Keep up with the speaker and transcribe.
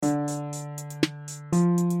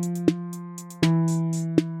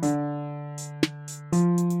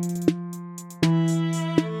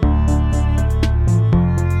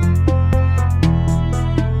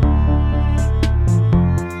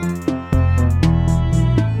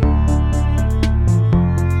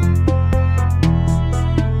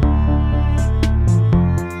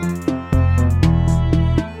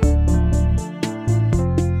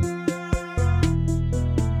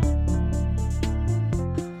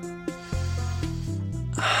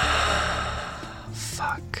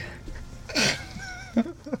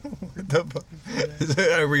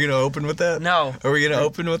Are we gonna open with that? No. Are we gonna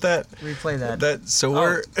open with that? Replay that.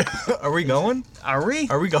 We're. Are we going? Are we?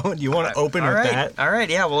 Are we going? You want to open with that? All right.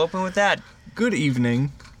 Yeah, we'll open with that. Good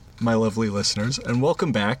evening, my lovely listeners, and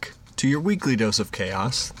welcome back to your weekly dose of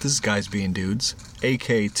chaos. This is Guys Being Dudes,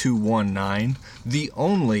 AK219, the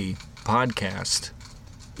only podcast.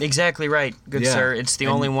 Exactly right, good sir. It's the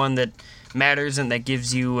only one that matters and that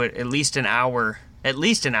gives you at least an hour. At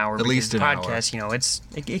least an hour. Because the podcast,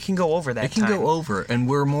 it can go over that. It can go over, and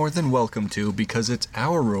we're more than welcome to because it's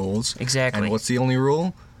our rules. Exactly. And what's the only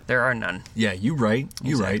rule? There are none. Yeah, you right.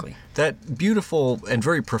 Exactly. That beautiful and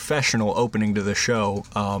very professional opening to the show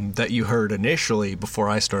that you heard initially before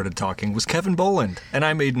I started talking was Kevin Boland, and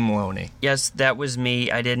I'm Aiden Maloney. Yes, that was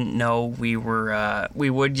me. I didn't know we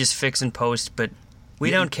would just fix and post, but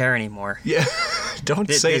we don't care anymore. Yeah, don't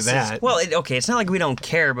say that. It's not like we don't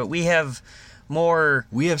care, but we have more...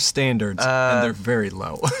 We have standards, and they're very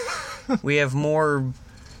low. We have more...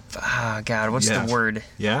 what's the word?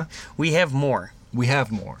 Yeah? We have more. We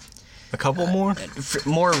have more. A couple more?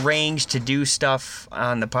 More range to do stuff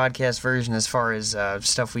on the podcast version as far as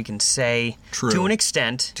stuff we can say. True. To an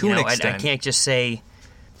extent. I can't just say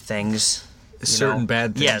things. Certain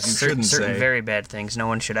bad things you shouldn't say. Certain very bad things no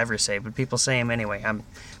one should ever say, but people say them anyway.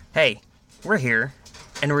 Hey, we're here,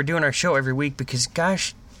 and we're doing our show every week because,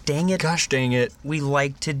 gosh dang it, we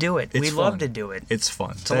like to do it. We love to do it. It's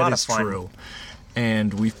fun. It's a lot of fun. That is true.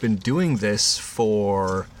 And we've been doing this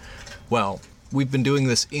we've been doing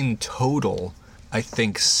this in total, I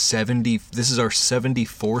think, this is our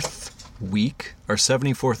 74th week, our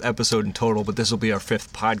 74th episode in total, but this will be our 5th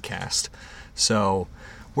podcast. So,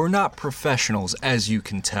 we're not professionals, as you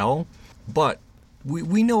can tell, but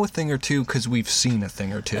we know a thing or two because we've seen a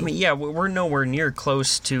thing or two. I mean, yeah, we're nowhere near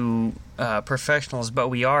close to professionals, but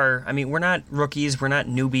we are. I mean, we're not rookies, we're not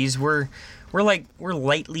newbies, we're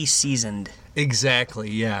lightly seasoned.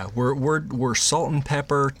 Exactly, yeah. We're salt and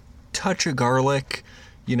pepper, touch of garlic,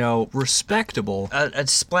 respectable. A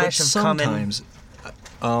splash of cumin.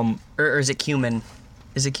 Or is it cumin?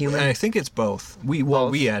 Is it cumin? I think it's both.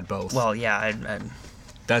 We add both. Well, yeah.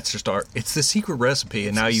 That's just it's the secret recipe,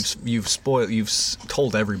 and now you've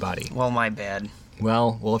told everybody. Well, my bad.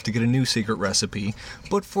 Well, we'll have to get a new secret recipe.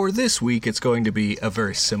 But for this week, it's going to be a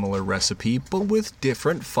very similar recipe, but with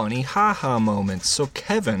different funny ha-ha moments. So,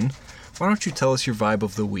 Kevin, why don't you tell us your vibe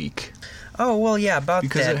of the week? Oh, well, yeah, about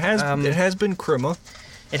because that. Because it has been Crima.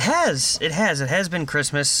 It has been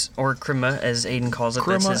Christmas, or Crima, as Aiden calls it.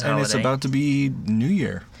 Crima, That's his holiday. And it's about to be New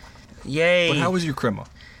Year. Yay. But how was your Crima?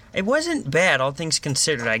 It wasn't bad, all things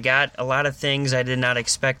considered. I got a lot of things I did not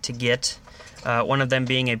expect to get. One of them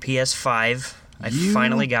being a PS5. I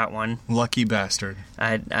finally got one. Lucky bastard.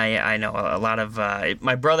 I know a lot of...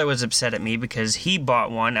 my brother was upset at me because he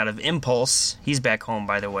bought one out of Impulse. He's back home,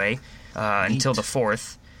 by the way, until the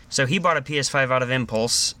 4th. So he bought a PS5 out of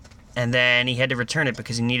Impulse, and then he had to return it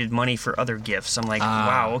because he needed money for other gifts. I'm like,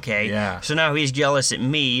 wow, okay. Yeah. So now he's jealous at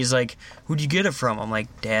me. He's like, who'd you get it from? I'm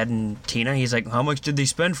like, Dad and Tina. He's like, how much did they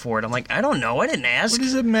spend for it? I'm like, I don't know. I didn't ask. What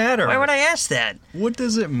does it matter? Why would I ask that? What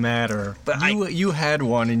does it matter? But you had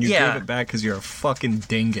one, and you gave it back because you're a fucking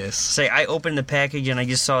dingus. Say, I opened the package, and I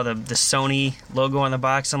just saw the Sony logo on the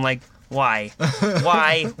box. I'm like, why?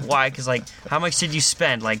 Why? Because, how much did you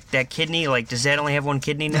spend? That kidney? Does that only have one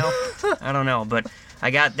kidney now? I don't know, but I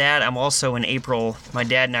got that. I'm also, in April, my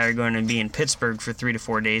dad and I are going to be in Pittsburgh for 3 to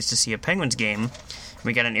 4 days to see a Penguins game.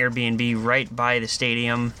 We got an Airbnb right by the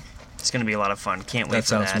stadium. It's going to be a lot of fun. Can't wait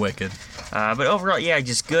for that. That sounds wicked. But overall, yeah,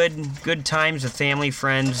 just good times with family,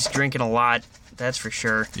 friends, drinking a lot. That's for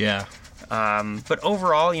sure. Yeah. But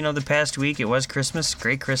overall, the past week, it was Christmas.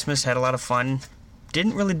 Great Christmas. Had a lot of fun.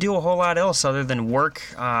 Didn't really do a whole lot else other than work.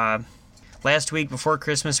 Last week before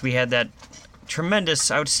Christmas, we had that tremendous,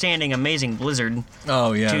 outstanding, amazing blizzard.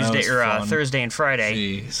 Oh yeah, Tuesday that was fun. Thursday and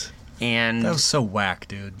Friday. Jeez, and that was so whack,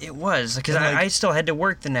 dude. It was because I still had to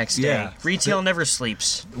work the next day. Retail never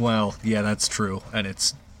sleeps. Well, yeah, that's true, and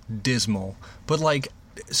it's dismal. But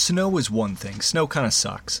snow is one thing. Snow kind of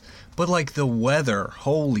sucks. But the weather,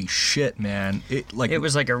 holy shit, man! It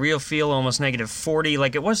was like a real feel, almost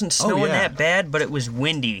 -40. It wasn't snowing that bad, but it was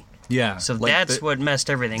windy. Yeah. So that's what messed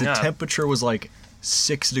everything up. The temperature was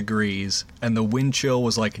 6 degrees, and the wind chill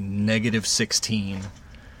was -16.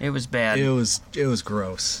 It was bad. It was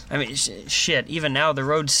gross. I mean, shit. Even now, the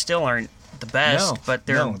roads still aren't the best, but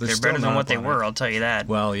they're better than what they were. I'll tell you that.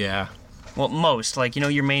 Well, yeah. Well, most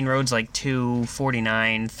your main roads 2,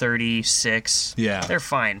 49, 36. Yeah, they're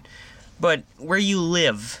fine. But where you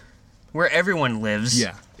live, where everyone lives,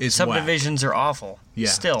 it's subdivisions are awful. Yeah,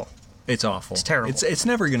 still, it's awful. It's terrible. It's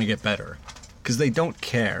never gonna get better because they don't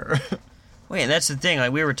care. Wait, and that's the thing.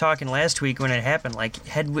 Like we were talking last week when it happened.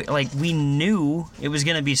 We knew it was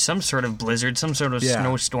going to be some sort of blizzard, some sort of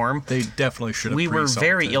snowstorm. They definitely should have. We were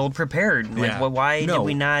very ill prepared. Yeah. Like, why did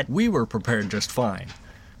we not? We were prepared just fine.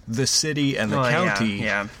 The city and the county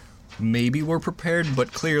maybe were prepared,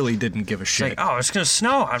 but clearly didn't give a shit. It's like, it's going to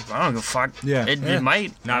snow. I don't give a fuck. Yeah, it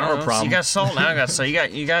might. Not our problem. So you got salt. Now I got salt.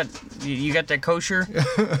 You got that kosher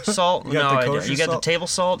salt. You got the table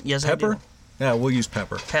salt. Yes, pepper. I do. Yeah, we'll use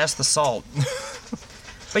pepper. Pass the salt.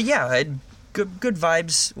 But yeah, good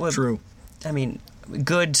vibes. True. I mean,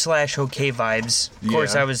 good/okay vibes. Of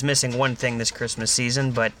course, I was missing one thing this Christmas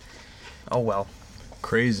season, but oh well.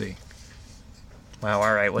 Crazy. Wow.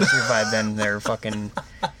 All right. What's your vibe then? There, fucking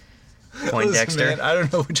Poindexter. Man, I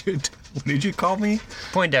don't know what did you call me?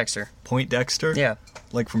 Poindexter. Poindexter? Yeah.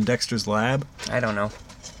 Like from Dexter's Lab? I don't know.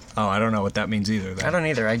 Oh, I don't know what that means either. Then. I don't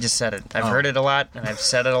either. I just said it. I've heard it a lot, and I've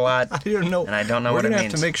said it a lot. I don't know. And I don't know what it means. We're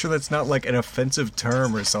gonna have to make sure that's not like an offensive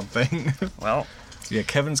term or something. Well. Yeah,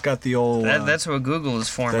 Kevin's got the old... that's what Google is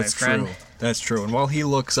for, my friend. That's true. And while he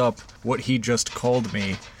looks up what he just called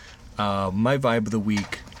me, my vibe of the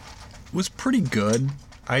week was pretty good,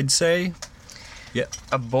 I'd say. Yeah.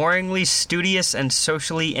 A boringly studious and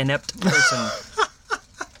socially inept person.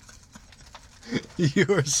 You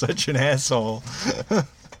are such an asshole.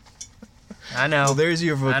 I know. Well, there's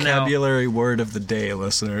your vocabulary word of the day,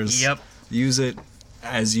 listeners. Yep. Use it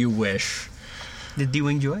as you wish. Did you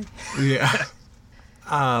enjoy? Yeah.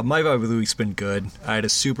 My vibe of the week's been good. I had a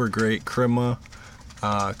super great Christmas,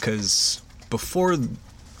 because before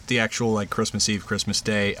the actual Christmas Eve, Christmas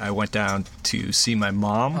Day, I went down to see my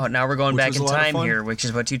mom. Oh, now we're going back in time here, which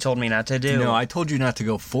is what you told me not to do. No, I told you not to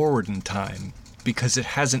go forward in time because it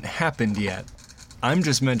hasn't happened yet. I'm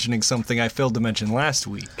just mentioning something I failed to mention last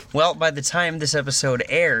week. Well, by the time this episode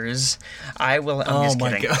airs, I will... I'm just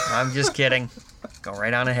kidding. God. I'm just kidding. Go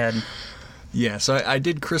right on ahead. Yeah, so I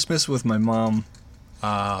did Christmas with my mom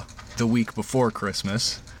the week before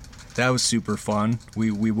Christmas. That was super fun.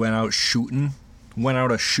 We went out shooting.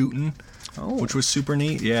 Which was super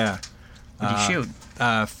neat. Yeah. What did you shoot?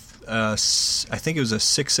 I think it was a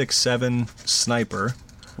 6.67 sniper.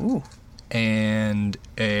 Ooh. And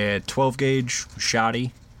a 12-gauge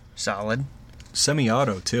shotty. Solid.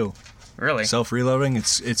 Semi-auto too. Really? Self-reloading.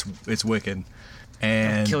 It's wicked.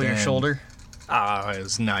 And kill your shoulder. It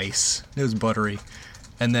was nice. It was buttery.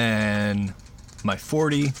 And then my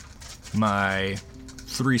 40, my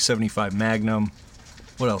 375 Magnum.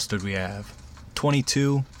 What else did we have?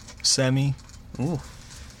 22 semi. Ooh.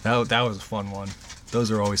 That was a fun one. Those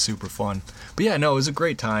are always super fun. But yeah, no, it was a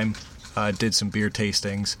great time. Did some beer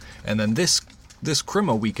tastings, and then this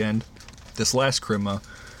Christmas weekend, this last Christmas,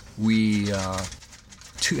 we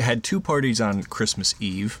had two parties on Christmas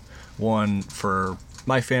Eve. One for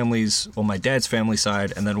my dad's family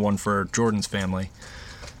side, and then one for Jordan's family.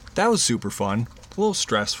 That was super fun. A little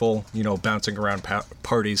stressful, bouncing around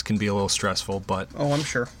parties can be a little stressful, but I'm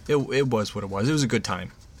sure it was what it was. It was a good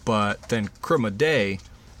time. But then Christmas Day,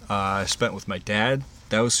 I spent with my dad.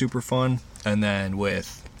 That was super fun, and then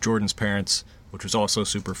with Jordan's parents, which was also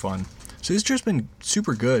super fun. So it's just been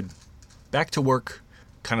super good. Back to work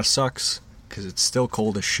kind of sucks because it's still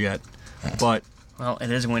cold as shit. But well, it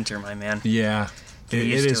is winter, my man. Yeah, it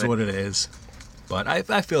is what it is. But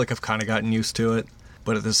I feel like I've kind of gotten used to it.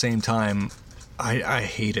 But at the same time, I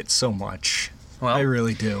hate it so much. Well, I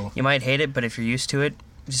really do. You might hate it, but if you're used to it,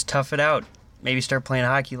 just tough it out. Maybe start playing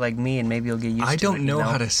hockey like me, and maybe you'll get used to it. I don't know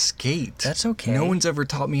how to skate. That's okay. No one's ever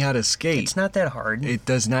taught me how to skate. It's not that hard. It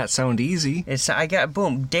does not sound easy.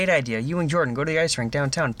 Boom, date idea. You and Jordan go to the ice rink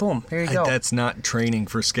downtown. Boom, there you go. That's not training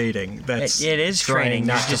for skating. It is training.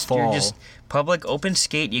 Not to fall. You're just public open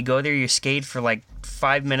skate. You go there, you skate for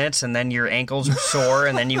 5 minutes, and then your ankles are sore,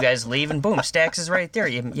 and then you guys leave, and boom, Stax is right there.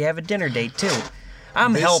 You have a dinner date too.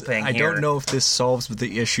 I'm helping here. I don't know if this solves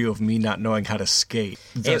the issue of me not knowing how to skate,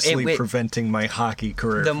 thusly preventing my hockey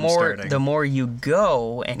career from starting. The more you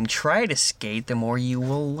go and try to skate, the more you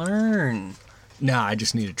will learn. Nah, I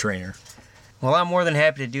just need a trainer. Well, I'm more than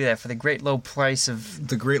happy to do that for the great low price of...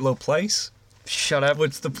 The great low price? Shut up.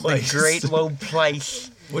 What's the price? The great low price.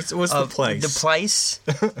 What's the price? The price?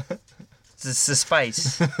 It's the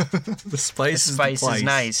spice. The spice is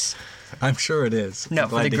nice. I'm sure it is. No,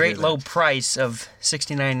 for the great low price of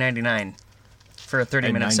 $69.99 for a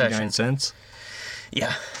 30-minute session. 99 cents?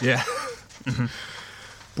 Yeah. Yeah. Mm-hmm.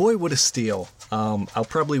 Boy, what a steal. I'll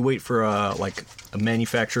probably wait for a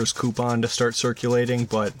manufacturer's coupon to start circulating,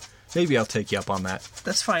 but maybe I'll take you up on that.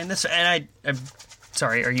 That's fine. I'm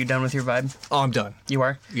sorry, are you done with your vibe? Oh, I'm done. You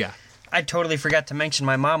are? Yeah. I totally forgot to mention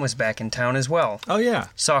my mom was back in town as well. Oh, yeah.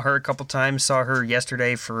 Saw her a couple times. Saw her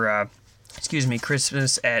yesterday for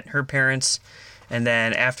Christmas at her parents. And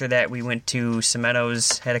then after that, we went to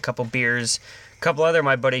Cemento's, had a couple beers. A couple other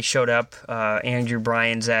my buddies showed up, Andrew,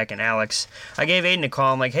 Brian, Zach, and Alex. I gave Aiden a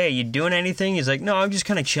call. I'm like, hey, you doing anything? He's like, no, I'm just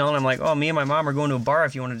kind of chilling. I'm like, oh, me and my mom are going to a bar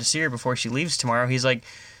if you wanted to see her before she leaves tomorrow. He's like,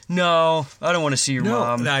 no, I don't want to see your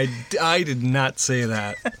mom. I did not say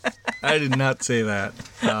that. I did not say that.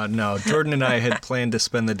 No, Jordan and I had planned to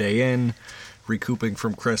spend the day in, recouping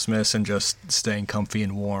from Christmas and just staying comfy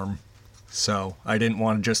and warm. So I didn't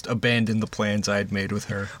want to just abandon the plans I had made with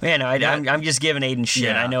her. Yeah, no, I'm just giving Aiden shit.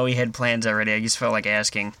 Yeah. I know he had plans already. I just felt like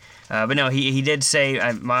asking. But no, he did say,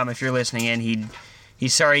 Mom, if you're listening in,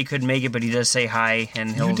 he's sorry he couldn't make it, but he does say hi.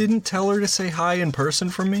 And You didn't tell her to say hi in person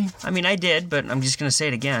from me? I mean, I did, but I'm just going to say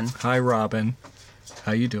it again. Hi, Robin.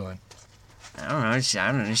 How you doing? I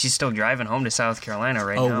don't know. She's still driving home to South Carolina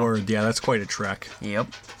right now. Oh, word. Yeah, that's quite a trek. Yep.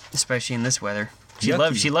 Especially in this weather.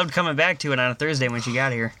 Yucky. She loved coming back to it on a Thursday when she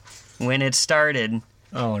got here. When it started.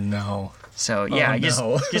 Oh, no. So, yeah, Oh, I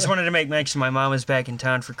no. just wanted to make mention my mom was back in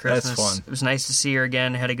town for Christmas. That's fun. It was nice to see her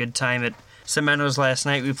again. Had a good time at Cemento's last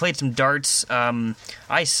night. We played some darts.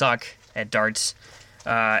 I suck at darts.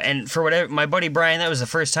 And for whatever, my buddy Brian, that was the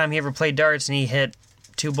first time he ever played darts, and he hit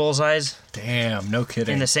 2 bullseyes Damn, no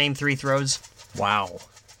kidding. in the same 3 throws. Wow.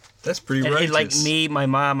 That's pretty And righteous. he, like me, my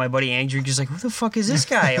mom, my buddy Andrew, just like, who the fuck is this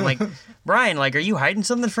guy? I'm like, Brian, like, are you hiding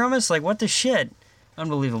something from us? Like, what the shit?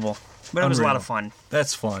 Unbelievable. But it was a lot of fun.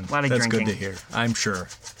 That's fun. A lot of That's drinking. good to hear. I'm sure.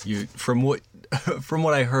 From what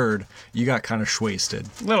I heard, you got kind of wasted.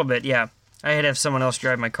 A little bit, yeah. I had to have someone else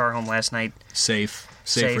drive my car home last night. Safer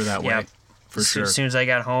that yeah. way, for sure. As soon as I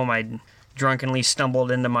got home, I drunkenly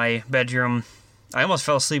stumbled into my bedroom. I almost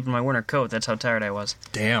fell asleep in my winter coat. That's how tired I was.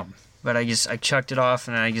 Damn. But I chucked it off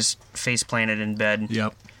and I just face planted in bed.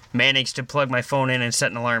 Yep. Managed to plug my phone in and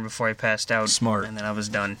set an alarm before I passed out. Smart. And then I was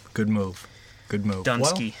done. Good move.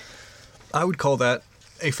 Dunsky. Well, I would call that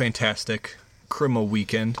a fantastic criminal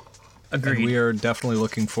weekend. Agreed. And we are definitely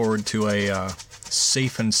looking forward to a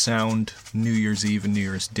safe and sound New Year's Eve and New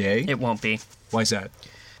Year's Day. It won't be. Why's that?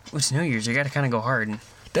 It's New Year's. You got to kind of go hard.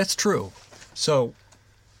 That's true. So,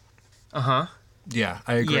 Uh-huh. yeah,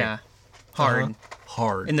 I agree. Yeah. Hard.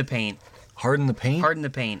 Hard. In the paint. Hard in the paint? Hard in the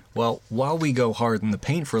paint. Well, while we go hard in the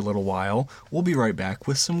paint for a little while, we'll be right back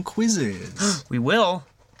with some quizzes. We will.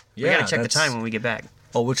 We Yeah, got to check the that's- time when we get back.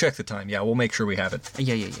 Oh, we'll check the time. Yeah, we'll make sure we have it.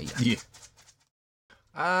 Yeah. Yeah.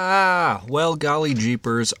 Well, golly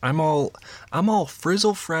jeepers, I'm all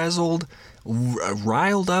frizzle frazzled,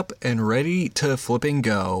 riled up, and ready to flipping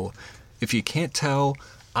go. If you can't tell,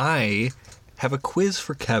 I have a quiz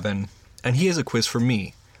for Kevin, and he has a quiz for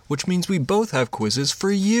me, which means we both have quizzes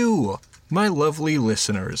for you, my lovely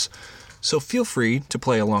listeners. So feel free to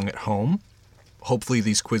play along at home. Hopefully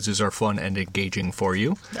these quizzes are fun and engaging for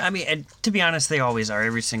you. I mean, and to be honest, they always are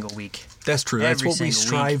every single week. That's true. That's Every what we single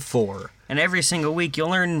strive week. for. And every single week, you'll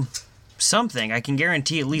learn something. I can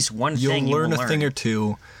guarantee at least one You'll thing learn you will a thing or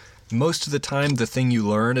two. Most of the time, the thing you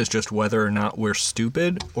learn is just whether or not we're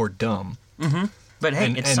stupid or dumb. But hey,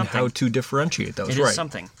 and it's and something. how to differentiate those. It is right.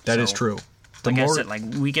 something. That So, is true. Like I said, like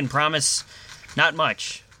we can promise not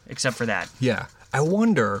much except for that. Yeah. I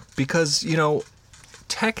wonder, because,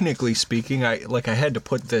 technically speaking, I had to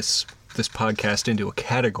put this podcast into a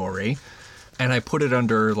category, and I put it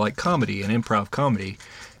under, like, comedy and improv comedy.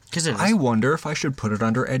 Because I wonder if I should put it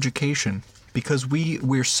under education, because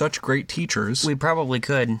we're such great teachers. we probably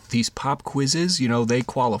could. These pop quizzes, they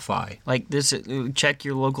qualify. Like this, check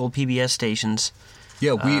your local PBS stations.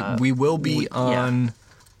 Yeah, we will be on.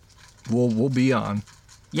 We'll be on,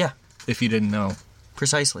 Yeah, if you didn't know.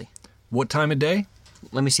 precisely. What time of day?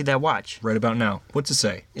 Let me see that watch. Right about now. What's it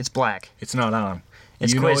say? It's black. It's not on.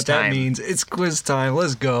 It's you know quiz what that time. means. It's quiz time.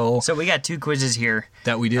 Let's go. So we got 2 quizzes here.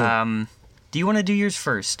 That we do. Do you want to do yours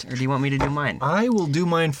first, or do you want me to do mine? I will do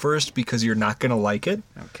mine first because you're not going to like it.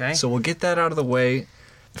 Okay. So we'll get that out of the way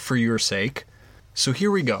for your sake. So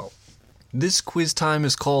here we go. This quiz time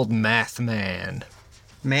is called Math Man.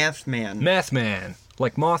 Math man. Math Man.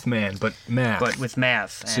 Like Mothman, but math. But with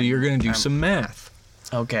math. So you're going to do some math.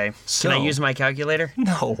 Okay. So- Can I use my calculator?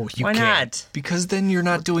 No, you Why can't. not? Because then you're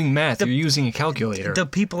not doing math. You're using a calculator. The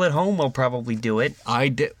people at home will probably do it.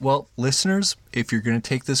 Well, listeners, if you're going to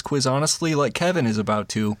take this quiz honestly, like Kevin is about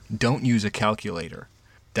to, don't use a calculator.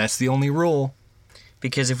 That's the only rule.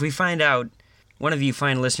 Because if we find out, one of you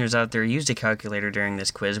fine listeners out there used a calculator during this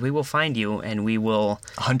quiz, we will find you and we will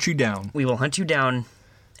Hunt you down. hunt you down.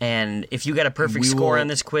 And if you got a perfect We score will- on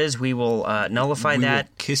this quiz, we will nullify We that.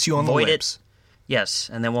 will kiss you on the void it. lips. Yes,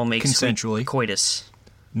 and then we'll make sweet Consensually. coitus.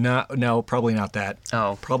 No, probably not that.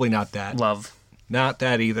 Oh, Probably not that. love. Not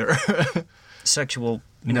that either. Sexual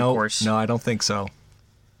No, intercourse. no, I don't think so.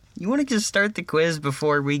 You want to just start the quiz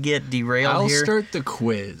before we get derailed I'll here? start the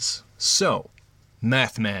quiz. So,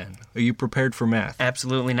 Math Man, are you prepared for math?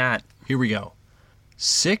 Absolutely not. Here we go.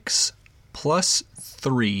 6 plus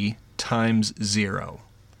 3 times 0.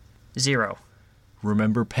 0.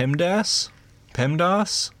 Remember PEMDAS?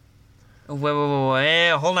 PEMDAS?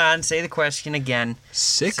 Wait, hold on. Say the question again.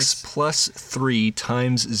 6 plus 3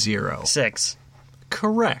 times 0. 6.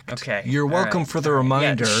 Correct. Okay. You're All welcome right. for the All right.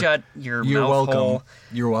 reminder. Yeah, shut your You're mouth welcome. hole.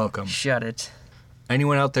 You're welcome. Shut it.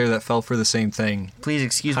 Anyone out there that fell for the same thing, Please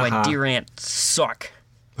excuse my Haha. dear aunt suck.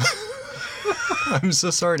 I'm so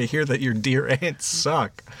sorry to hear that your dear aunts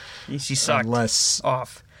suck. She sucked. Unless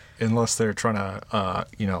Off. they're trying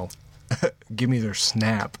to, give me their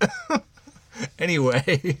snap.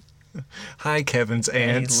 Anyway, hi, Kevin's Hey,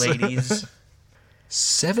 aunts. ladies.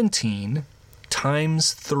 17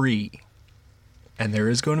 times 3. And there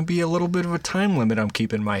is going to be a little bit of a time limit I'm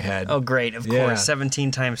keeping in my head. Oh, great. Of Yeah. course.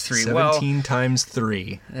 17 times 3. 17 times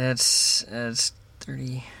 3. Well, that's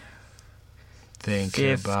 30. Think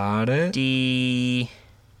 50. about it.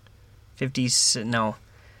 50. No.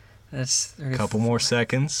 That's 30, Couple more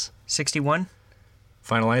seconds. 61?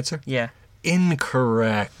 Final answer? Yeah.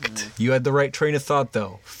 Incorrect. You had the right train of thought,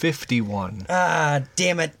 though. 51. Ah,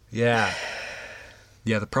 damn it. Yeah.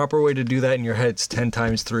 Yeah, the proper way to do that in your head is 10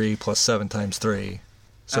 times 3 plus 7 times 3.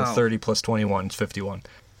 So Oh. 30 plus 21 is 51.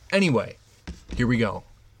 Anyway, here we go.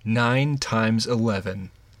 9 times 11.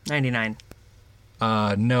 99.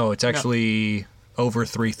 No, it's actually over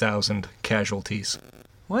 3,000 casualties.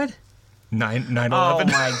 What? 9/11. Oh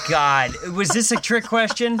my god. Was this a trick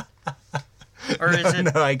question? Or is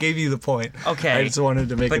it? No, I gave you the point. Okay. I just wanted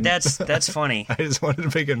to make But that's funny. I just wanted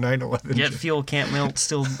to make a 9/11 Jet joke. fuel can't melt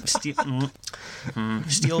steel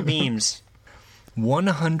beams.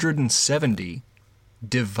 170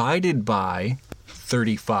 divided by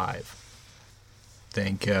 35.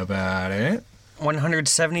 Think about it.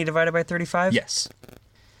 170 divided by 35? Yes.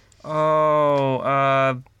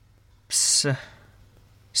 Oh,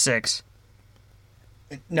 6.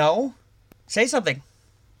 No? Say something.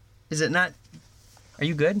 Is it not? Are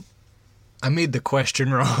you good? I made the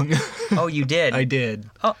question wrong. Oh, you did. I did.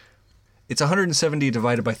 Oh. It's 170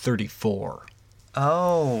 divided by 34.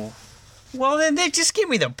 Oh. Well, then they just give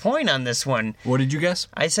me the point on this one. What did you guess?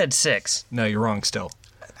 I said 6. No, you're wrong still.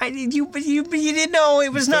 But you didn't know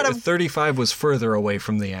it was not a. 35 was further away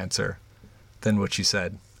from the answer than what you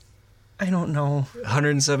said. I don't know.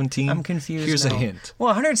 117? I'm confused. Here's now. a hint. Well,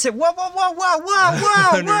 170. Whoa!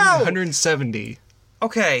 170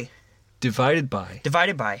 Okay. divided by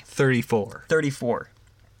Divided by 34. 34.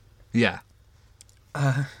 Yeah.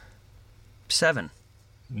 7.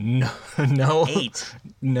 No. No. 8.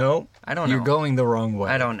 No. I don't know. You're going the wrong way.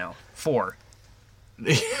 I don't know. 4.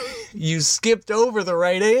 You skipped over the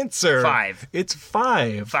right answer. 5. It's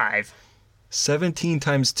 5. 5. 17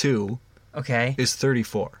 times 2 Okay. is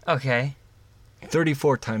 34. Okay.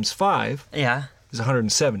 34 times 5 Yeah. is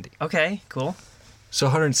 170. Okay. Cool. So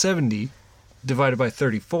 170 divided by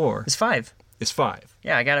 34 It's 5. is 5.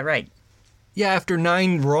 Yeah, I got it right. Yeah, after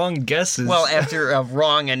 9 wrong guesses. Well, after a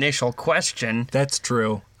wrong initial question. That's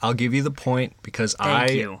true. I'll give you the point because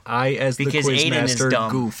Thank you. I as Because the Aiden is quizmaster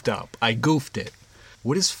dumb. goofed up. I goofed it.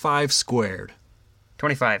 What is 5 squared?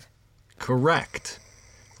 25. Correct.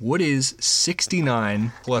 What is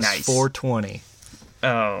 69 plus Nice. 420?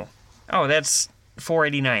 Oh. Oh, that's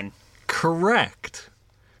 489. Correct.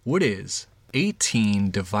 What is 18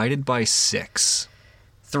 divided by 6?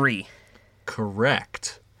 3.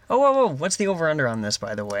 Correct. Oh, whoa. What's the over-under on this,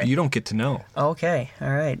 by the way? You don't get to know. Okay. All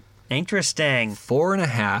right. Interesting.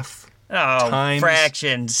 4.5. Oh, Times-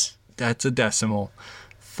 fractions. That's a decimal.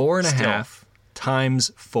 4.5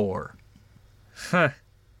 times 4. Huh.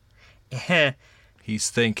 He's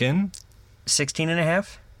thinking. 16 and a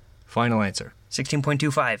half? Final answer.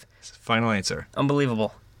 16.25. Final answer.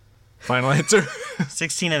 Unbelievable. Final answer.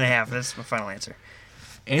 16 and a half. That's my final answer.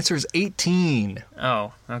 Answer is 18.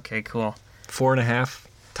 Oh, okay, cool. 4.5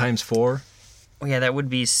 times 4. Well, yeah, that would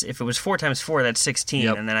be, if it was 4 times 4, that's 16.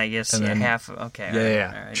 Yep. And then I guess And then- half, okay. Yeah, all right,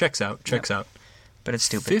 yeah. all right. Checks out. Checks out. But it's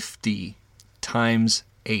stupid. 50 times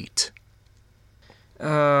 8.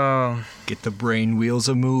 Oh, Get the brain wheels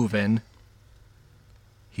a moving.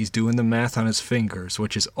 He's doing the math on his fingers,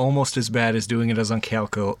 which is almost as bad as doing it as on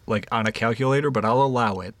on a calculator, but I'll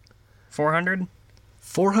allow it. 400?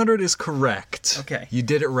 400 is correct. Okay. You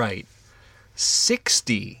did it right.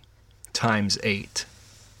 60 times 8.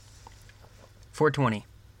 420.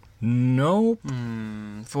 Nope.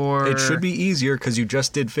 It should be easier because you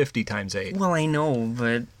just did 50 times 8. Well, I know,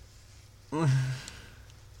 but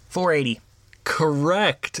 480.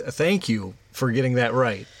 Correct. Thank you for getting that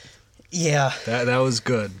right. Yeah. That was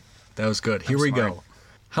good. That was good. Here I'm we smart. go.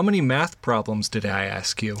 How many math problems did I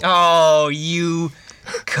ask you? Oh, you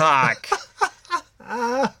cock.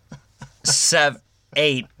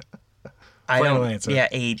 8. Final answer. Yeah,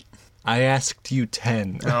 8. I asked you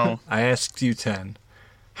 10. Oh. I asked you 10.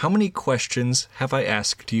 How many questions have I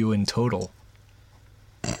asked you in total?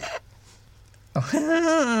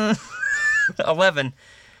 11.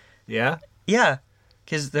 Yeah? Yeah,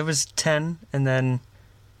 because there was 10, and then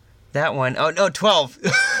that one. Oh, no, 12.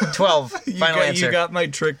 12. Final answer. You got my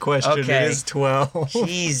trick question. Okay. It is 12.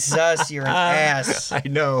 Jesus, you're an ass. I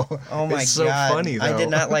know. Oh, my it's so God. funny, though. I did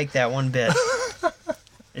not like that one bit.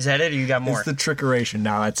 Is that it, or you got more? It's the trickeration.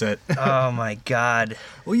 Now that's it. Oh, my God.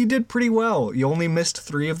 Well, you did pretty well. You only missed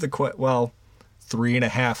 3 of the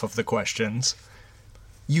 3.5 of the questions.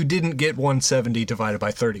 You didn't get 170 divided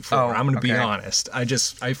by 34. Oh, I'm going to be okay. honest. I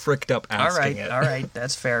fricked up asking it. All right,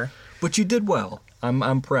 that's fair. But you did well.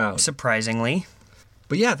 I'm proud. Surprisingly.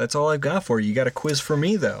 But yeah, that's all I've got for you. You got a quiz for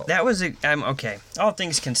me, though. That was okay. All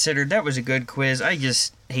things considered, that was a good quiz. I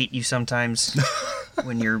just hate you sometimes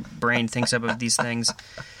when your brain thinks up of these things.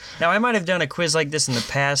 Now, I might have done a quiz like this in the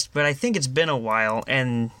past, but I think it's been a while,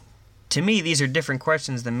 and to me, these are different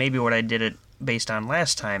questions than maybe what I did it based on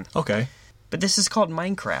last time. Okay. But this is called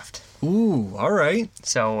Minecraft. Ooh, all right.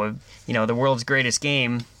 So, the world's greatest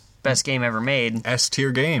game, best game ever made.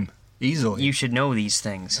 S-tier game. Easily. You should know these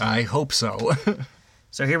things. I hope so.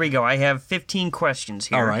 So here we go. I have 15 questions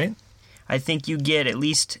here. All right. I think you get at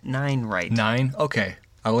least 9 right. 9? Okay.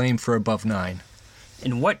 I'll aim for above 9.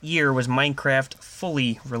 In what year was Minecraft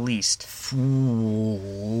fully released?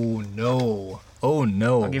 Ooh, no. Oh,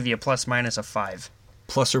 no. I'll give you a plus minus of 5.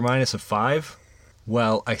 Plus or minus a 5?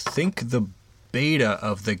 Well, I think the beta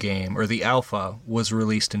of the game, or the alpha, was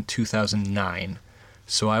released in 2009.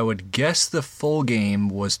 So I would guess the full game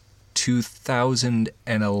was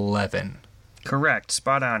 2011. Correct.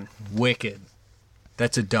 Spot on. Wicked.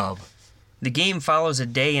 That's a dub. The game follows a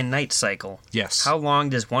day and night cycle. Yes. How long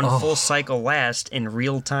does one full cycle last in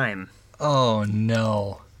real time? Oh,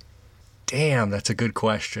 no. Damn, that's a good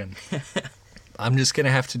question. I'm just going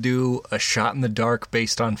to have to do a shot in the dark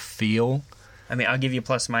based on feel. I mean, I'll give you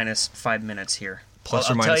plus minus 5 minutes here. Plus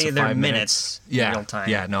I'll or minus tell you of they're 5 minutes in Yeah, real time.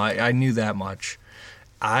 yeah, no, I knew that much.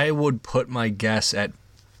 I would put my guess at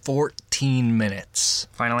 14 minutes.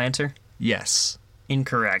 Final answer? Yes.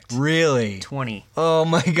 Incorrect. Really? 20. Oh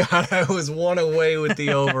my god, I was one away with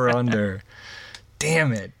the over-under.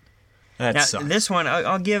 Damn it. That Now, sucks. this one,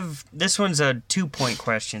 I'll give... This one's a 2-point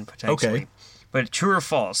question, potentially. Okay. But true or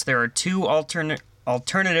false, there are 2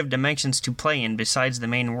 alternative dimensions to play in besides the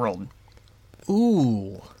main world.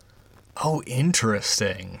 Ooh. Oh,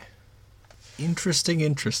 interesting.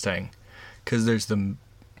 Interesting. Because there's the...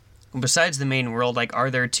 Besides the main world, are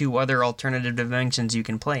there 2 other alternative dimensions you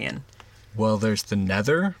can play in? Well, there's the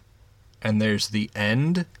nether, and there's the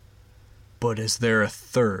end, but is there a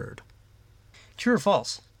third? True or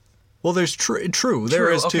false? Well, there's true. There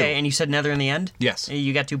is two. Okay, and you said nether in the end? Yes.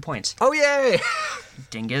 You got 2 points. Oh, yay!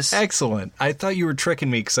 Dingus. Excellent. I thought you were tricking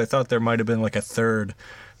me because I thought there might have been a third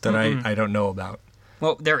that I don't know about.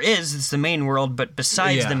 Well, there is. It's the main world, but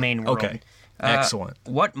besides the main world. Okay. Excellent.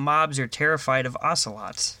 What mobs are terrified of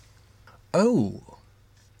ocelots? Oh,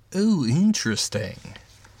 interesting.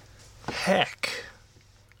 Heck.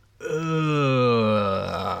 There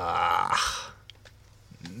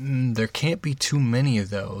can't be too many of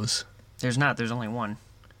those. There's not. There's only one.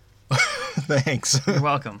 Thanks. You're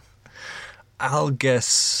welcome. I'll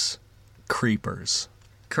guess creepers.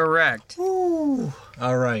 Correct. Ooh.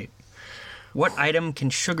 All right. What item can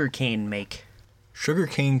sugarcane make?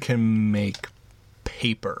 Sugarcane can make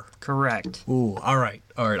paper. Correct. Ooh, all right.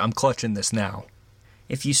 I'm clutching this now.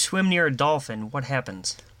 If you swim near a dolphin, what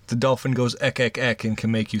happens? The dolphin goes ek and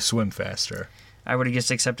can make you swim faster. I would have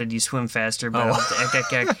just accepted you swim faster, but I'll have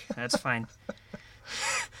to ek. That's fine.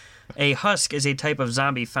 A husk is a type of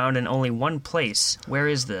zombie found in only one place. Where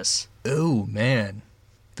is this? Ooh, man.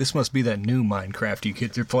 This must be that new Minecraft you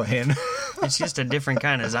kids are playing. It's just a different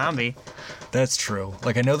kind of zombie. That's true.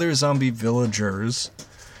 I know there's zombie villagers,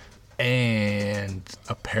 and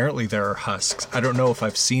apparently there are husks. I don't know if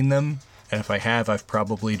I've seen them, and if I have, I've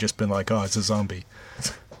probably just been like, oh, it's a zombie.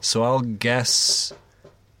 So I'll guess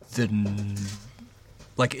is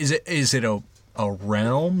it a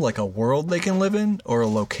realm, a world they can live in, or a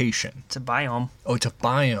location? It's a biome. Oh, it's a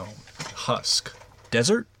biome. Husk.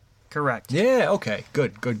 Desert? Correct. Yeah, okay.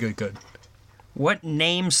 Good. What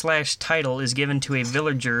name/title is given to a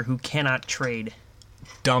villager who cannot trade?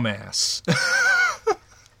 Dumbass.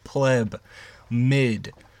 Pleb.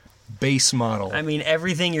 Mid. Base model. I mean,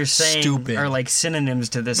 everything you're saying Stupid. are synonyms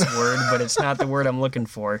to this word, but it's not the word I'm looking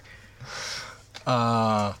for.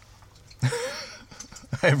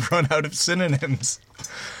 I've run out of synonyms.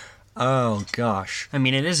 Oh, gosh. I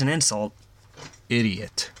mean, it is an insult.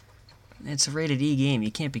 Idiot. It's a rated E game.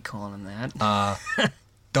 You can't be calling him that.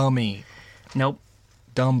 Dummy. Nope.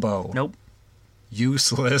 Dumbo. Nope.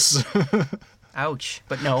 Useless. Ouch.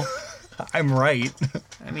 But no. I'm right.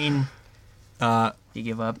 I mean, you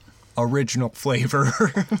give up. Original flavor.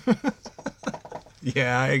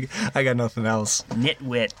 Yeah, I got nothing else.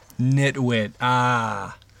 Nitwit. Nitwit.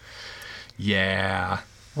 Ah. Yeah.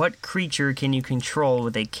 What creature can you control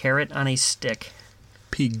with a carrot on a stick?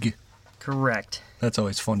 Pig. Correct. That's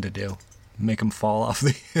always fun to do. Make them fall off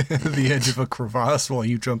the edge of a crevasse while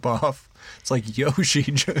you jump off. It's like Yoshi.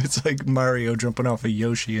 It's like Mario jumping off a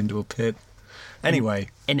Yoshi into a pit. Anyway.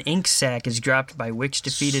 An ink sac is dropped by which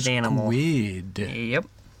defeated animal? Squid. Yep.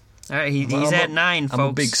 All right, he's at 9, folks. I'm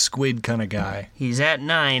a big squid kind of guy. He's at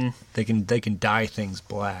 9. They can dye things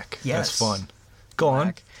black. Yes. That's fun. Go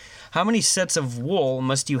on. How many sets of wool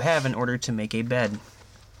must you have in order to make a bed?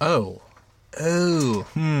 Oh.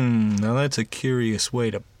 Now that's a curious way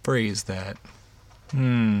to phrase that.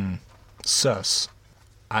 Sus.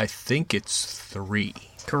 I think it's 3.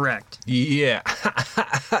 Correct. Yeah.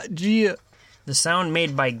 Yeah. The sound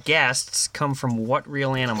made by ghasts come from what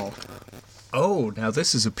real animal? Oh, now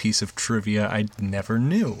this is a piece of trivia I never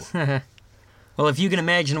knew. Well, if you can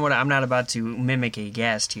imagine what I'm not about to mimic a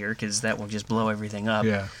ghast here, because that will just blow everything up.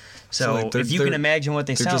 Yeah. So, like if you can imagine what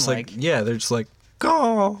they they're sound just like, yeah, they're just like,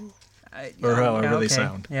 go, or however they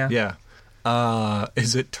sound. Yeah.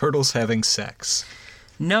 Is it turtles having sex?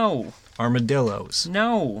 No. Armadillos?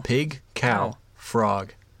 No. Pig, cow, Cow.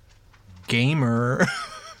 frog, gamer.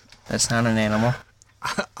 That's not an animal.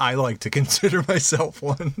 I like to consider myself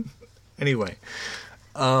one. Anyway.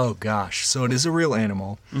 Oh, gosh. So it is a real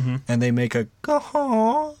animal, and they make a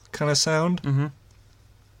caw kind of sound. Mm-hmm.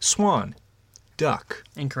 Swan. Duck.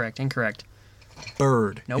 Incorrect.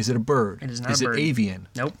 Bird. Nope. Is it a bird? It is not Is a bird. it avian?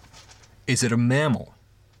 Nope. Is it a mammal?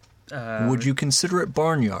 Would you consider it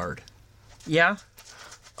barnyard? Yeah.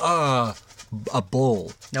 A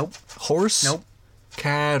bull. Nope. Horse? Nope.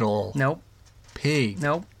 Cattle. Nope. Pig.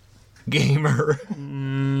 Nope. Gamer.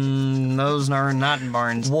 Those are not in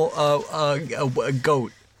barns. Well, a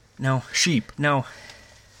goat. No. Sheep. No.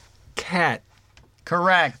 Cat.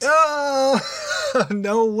 Correct. Oh,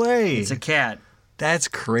 no way. It's a cat. That's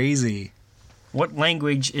crazy. What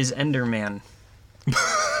language is Enderman?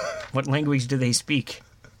 What language do they speak?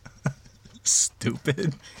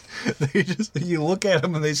 Stupid. You look at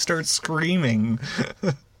them and they start screaming.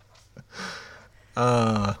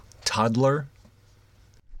 Toddler?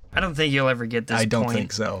 I don't think you'll ever get this I don't point.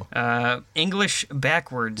 think so. English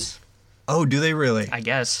backwards, Oh, do they really? I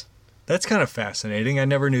guess. That's kind of fascinating. I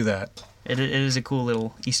never knew that. It is a cool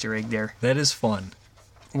little Easter egg there. That is fun.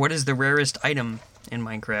 What is the rarest item in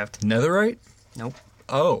Minecraft? Netherite? Nope.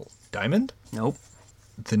 Oh, diamond? Nope.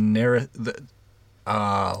 The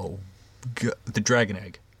dragon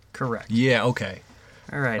egg. Correct. Yeah, okay.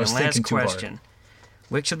 All right, was and last thinking too hard. question.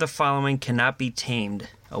 Which of the following cannot be tamed?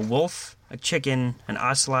 A wolf, a chicken, an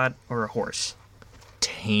ocelot, or a horse?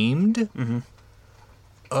 Tamed? Mm-hmm.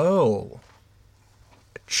 Oh.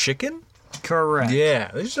 A chicken? Correct.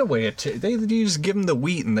 Yeah, there's no way you just give them the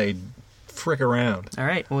wheat and they frick around. All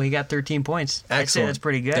right, well, you got 13 points. I'd say Excellent. that's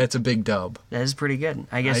pretty good. That's a big dub. That is pretty good.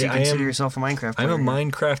 I guess you I consider am- yourself a Minecraft I'm player. a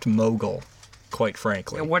Minecraft mogul, quite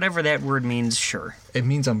frankly. Whatever that word means, sure. It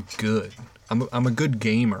means I'm good. I'm a good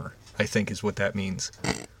gamer, I think is what that means.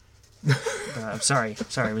 Sorry,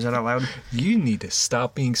 was that out loud? You need to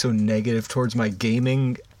stop being so negative towards my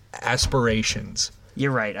gaming aspirations.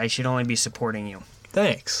 You're right. I should only be supporting you.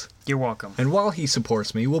 Thanks. You're welcome. And while he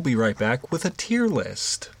supports me, we'll be right back with a tier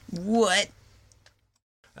list. What?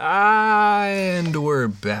 And we're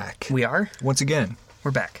back. We are? Once again.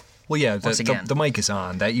 We're back. Well, yeah, Once again. the mic is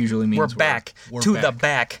on. That usually means We're back. The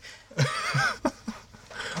back.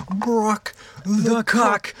 Brock the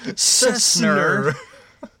Cock Sessner.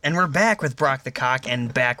 And we're back with Brock the Cock,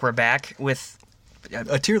 and we're back with...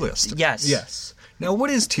 A tier list. Yes. Yes. Now, what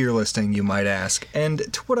is tier listing, you might ask?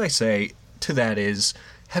 And to what I say to that is,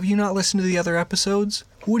 have you not listened to the other episodes?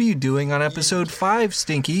 What are you doing on episode 5,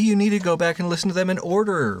 Stinky? You need to go back and listen to them in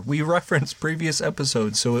order. We referenced previous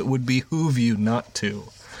episodes, so it would behoove you not to.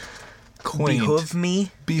 Quaint. Behoove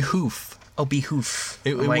me? Behoof. Oh, behoof.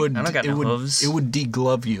 It I'm like, would. I don't got it no would. hooves. It would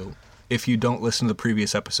deglove you if you don't listen to the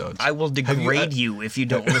previous episodes. I will degrade you if you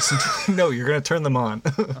don't listen to... No, you're gonna turn them on.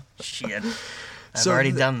 Shit. I've So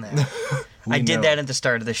already done that. I did know. that at the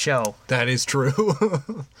start of the show. That is true.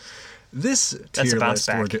 This That's tier a bounce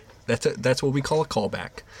list, back. that's what we call a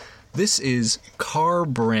callback. This is car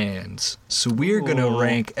brands. So we're going to Ooh.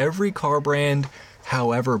 rank every car brand,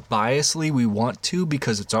 however biasly we want to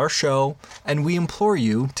because it's our show, and we implore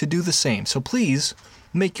you to do the same. So please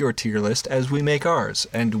make your tier list as we make ours,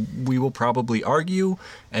 and we will probably argue,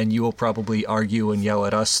 and you will probably argue and yell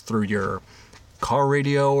at us through your car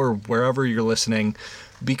radio or wherever you're listening,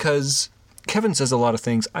 because Kevin says a lot of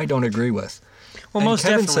things I don't agree with. Well, and most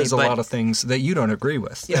Kevin definitely, says a lot of things that you don't agree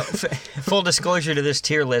with. Yeah, full disclosure to this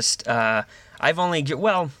tier list, I've only,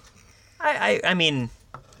 I mean,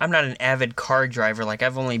 I'm not an avid car driver. Like,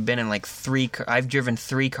 I've only been in like I've driven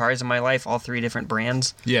 3 cars in my life, all 3 different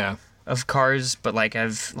brands Yeah. of cars, but like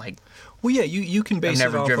Well, yeah, you can base I've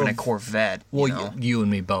never it off driven of, a Corvette. Well, you know? you and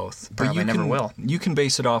me both. Probably you never will. You can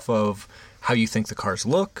base it off of how you think the cars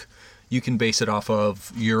look. You can base it off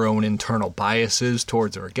of your own internal biases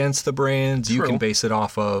towards or against the brands. You True. can base it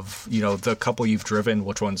off of, the couple you've driven,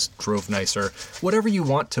 which ones drove nicer. Whatever you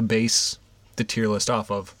want to base the tier list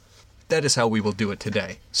off of, that is how we will do it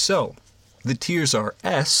today. So, the tiers are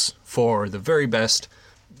S for the very best,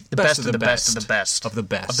 the best of the best of the best of the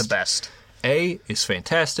best. of the best. A is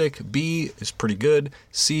fantastic, B is pretty good,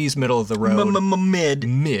 C is middle of the road,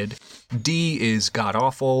 mid, D is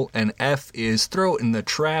god-awful, and F is throw it in the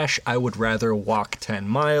trash. I would rather walk 10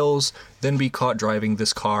 miles than be caught driving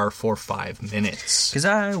this car for 5 minutes. Because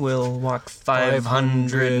I will walk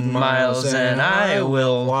 500 miles and I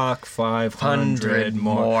will walk 500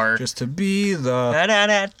 more just to be the...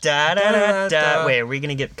 Da-da-da-da-da-da. Wait, are we going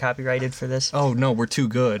to get copyrighted for this? Oh, no, we're too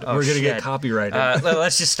good. We're going to get copyrighted.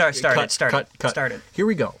 Let's just start Cut. it. Here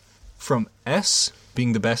we go. From S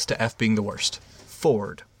being the best to F being the worst.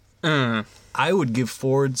 Ford. I would give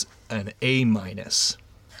Fords an A-.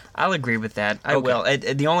 I'll agree with that. I will.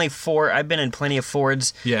 The only Ford, I've been in plenty of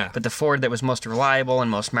Fords. Yeah. But the Ford that was most reliable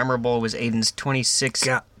and most memorable was Aiden's 26.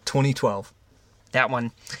 Yeah, 2012. That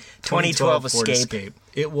one. 2012 Ford Escape.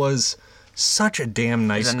 It was such a damn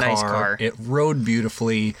nice It was a car. nice car. It rode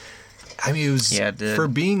beautifully. I mean, it was Yeah, it did. for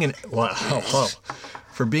being an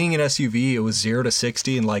for being an SUV, it was 0 to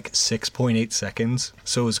 60 in like 6.8 seconds.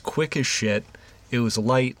 So it was quick as shit. It was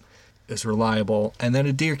light. It was reliable. And then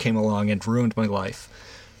a deer came along and ruined my life.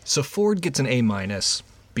 So Ford gets an A-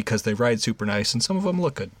 because they ride super nice and some of them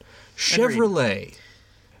look good. Chevrolet,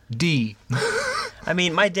 D. I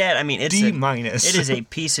mean, my dad. I mean, it's D-. It is a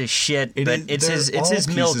piece of shit, but it's they're his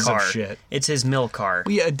all mill pieces of car. shit. It's his mill car.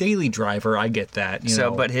 Well, yeah, a daily driver, I get that. You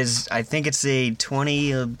know. But I think it's a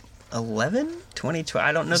 2011, 2012.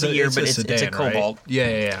 I don't know So the year, but it's it's a Cobalt. Right?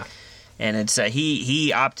 Yeah. And it's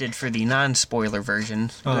he opted for the non-spoiler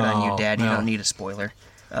version. Good on you, Dad. You no. don't need a spoiler.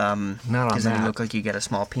 Not on Because then you that. look like you got a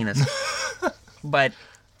small penis. But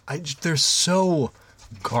They're so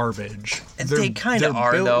garbage. They kinda they're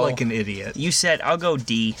are, built though. like an idiot. you said I'll go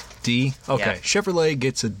D. D? Okay. Yeah. Chevrolet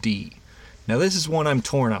gets a D. Now, this is one I'm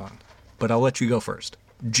torn on, but I'll let you go first.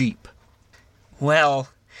 Jeep. Well,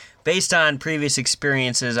 based on previous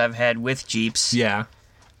experiences I've had with Jeeps, Yeah.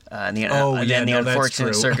 and the that's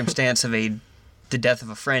unfortunate true. circumstance of the death of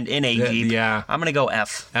a friend in a Jeep, yeah. I'm gonna go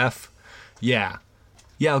F. F? Yeah.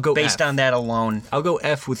 Yeah, I'll go Based F. on that alone. I'll go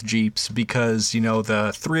F with Jeeps because,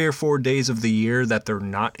 the 3 or 4 days of the year that they're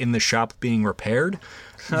not in the shop being repaired,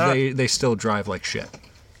 they still drive like shit.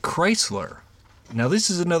 Chrysler. Now,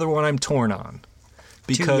 this is another one I'm torn on.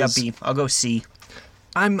 Because Too yuppie. I'll go C.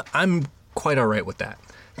 I'm quite all right with that.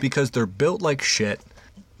 Because they're built like shit.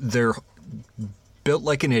 They're built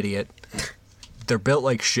like an idiot. They're built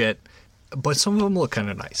like shit. But some of them look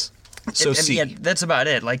kind of nice. So C. Yeah, that's about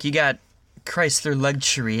it. Like, you got Chrysler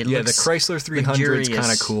Luxury. It Yeah, looks the Chrysler 300 is kind of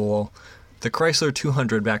luxurious. cool. The Chrysler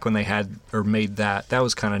 200 back when they had or made that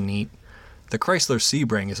was kind of neat. The Chrysler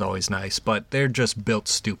Sebring is always nice, but they're just built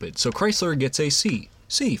stupid. So Chrysler gets a C.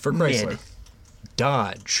 C for Chrysler. Mid.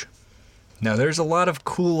 Dodge. Now there's a lot of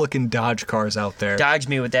cool looking Dodge cars out there. Dodge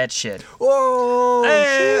me with that shit. Whoa!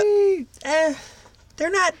 C. They're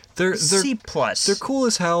not They're C+. They're cool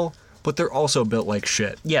as hell, but they're also built like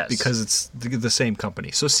shit. Yes. Because it's the same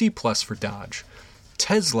company. So C+ for Dodge.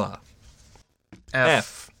 Tesla.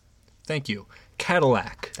 F. Thank you.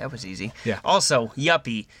 Cadillac. That was easy. Yeah. Also,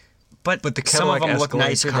 yuppie. But the some of Cadillac them look Escalade's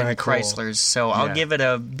nicer than kinda cool. Chrysler's, so I'll Yeah. give it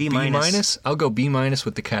a B-. B-? I'll go B-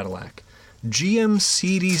 with the Cadillac.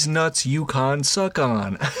 GMC these nuts Yukon suck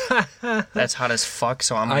on. That's hot as fuck,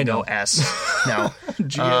 so I'm I going to know. go S. No.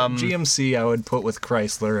 GMC I would put with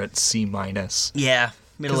Chrysler at C-. Yeah,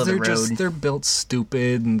 middle of the road. They're built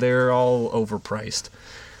stupid and they're all overpriced.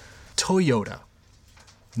 Toyota.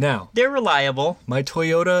 Now, They're reliable. my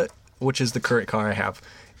Toyota, which is the current car I have,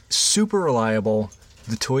 super reliable.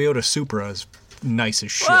 The Toyota Supra is nice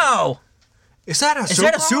as shit. Whoa! Is that a Is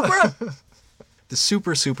Supra? that a Supra? The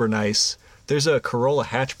super nice. There's a Corolla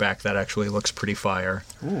hatchback that actually looks pretty fire.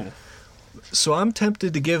 Ooh. So I'm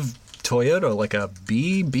tempted to give Toyota like a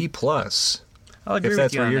B plus. I'll agree If with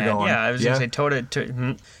that's you where on you're that. going. Yeah, I was Yeah? gonna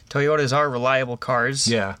say Toyotas are reliable cars.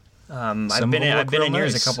 Yeah. I've Some been of them I've look been real in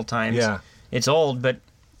yours nice. a couple times. Yeah. It's old, but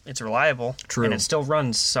it's reliable. True. And it still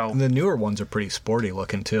runs. So And the newer ones are pretty sporty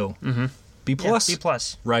looking too. Mm-hmm. B yeah, plus. B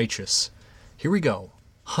plus. Righteous. Here we go.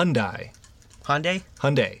 Hyundai.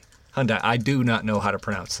 Hyundai. I do not know how to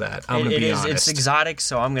pronounce that. I'm gonna be honest. It's exotic,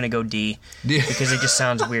 so I'm gonna go D because it just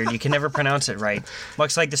sounds weird. You can never pronounce it right.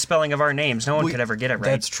 Much like the spelling of our names, no one could ever get it right.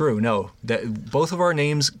 That's true. No, both of our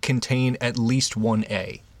names contain at least one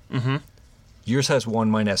A. Mm-hmm. Yours has one,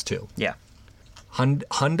 mine has two. Yeah.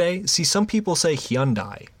 Hyundai. See, some people say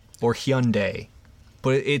Hyundai or Hyundai,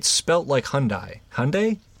 but it's spelt like Hyundai.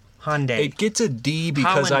 Hyundai. Hyundai. It gets a D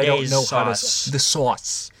because I don't know how sauce. to. The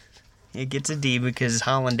sauce. It gets a D because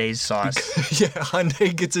hollandaise sauce. Yeah,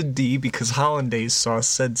 Hyundai gets a D because hollandaise sauce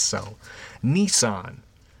said so. Nissan.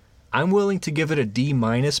 I'm willing to give it a D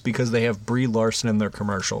minus because they have Brie Larson in their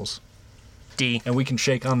commercials, D. and we can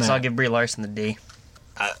shake on that. So I'll give Brie Larson the D.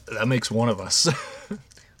 That makes one of us.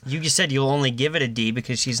 You just said you'll only give it a D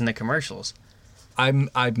because she's in the commercials. I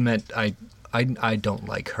don't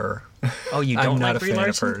like her. Oh, you I'm don't not like a Brie fan of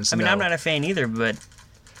Larson? hers, I mean, no. I'm not a fan either, but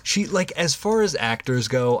She, like, as far as actors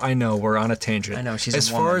go, I know we're on a tangent. I know, she's as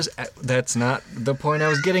a far woman. as that's not the point I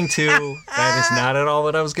was getting to. That is not at all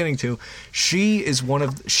what I was getting to. She's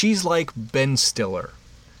like Ben Stiller.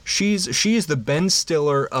 She is the Ben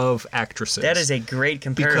Stiller of actresses. that is a great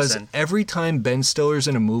because comparison. every time Ben Stiller's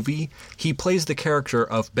in a movie, he plays the character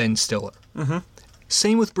of Ben Stiller. Mm-hmm.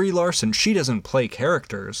 Same with Brie Larson. She doesn't play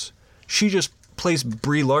characters. She just plays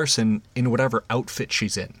Brie Larson in whatever outfit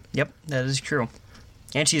she's in. Yep, that is true.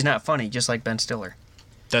 And she's not funny, just like Ben Stiller.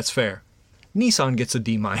 That's fair. Nissan gets a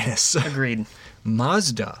D minus. Agreed.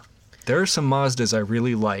 Mazda. There are some Mazdas I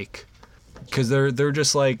really like because they're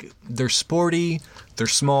just like they're sporty, they're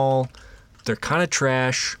small, they're kind of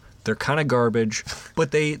trash, they're kind of garbage,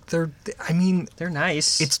 but they're I mean They're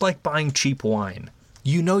nice. it's like buying cheap wine.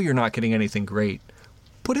 You know you're not getting anything great,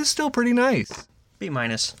 but it's still pretty nice. B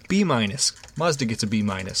minus. B minus. Mazda gets a B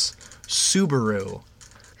minus. Subaru.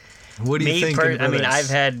 What do you think? I mean, I've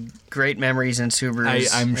had great memories in Subarus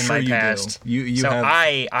I'm in sure my you do. past. You so have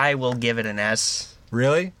I will give it an S.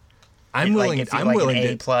 really. I'm Like, willing. if you I'm like willing an A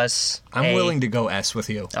to. plus. I'm A. willing to go S with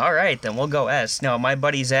you. All right, then we'll go S. No, my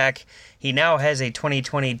buddy Zach, he now has a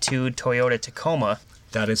 2022 Toyota Tacoma,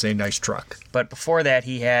 That is a nice truck. but before that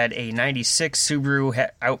he had a 96 Subaru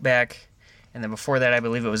Outback, and then before that I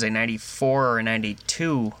believe it was a 94 or a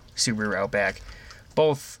 92 Subaru Outback.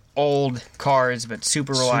 Both old cars, but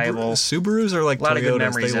super reliable. Subarus are like Lot of good Toyotas.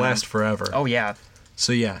 memories They in last them. forever. Oh yeah,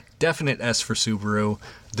 So yeah, definite S for Subaru.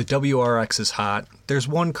 The WRX is hot. There's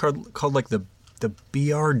one called like the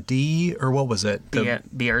BRD or what was it? The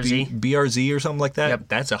BRZ. BRZ or something like that. Yep.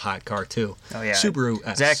 That's a hot car too. Oh yeah, Subaru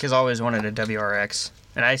S. Zach has always wanted a WRX,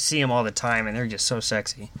 and I see them all the time, and they're just so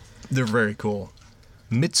sexy. They're very cool.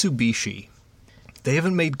 Mitsubishi. They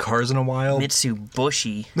haven't made cars in a while.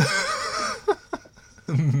 Mitsubishi.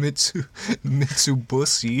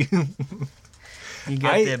 Mitsubishi. You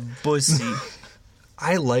got I- the bussy.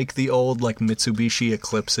 I like the old like Mitsubishi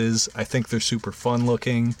Eclipses. I think they're super fun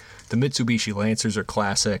looking. The Mitsubishi Lancers are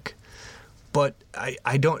classic. But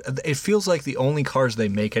I don't it feels like the only cars they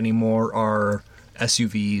make anymore are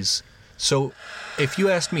SUVs. So if you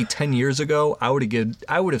asked me 10 years ago, I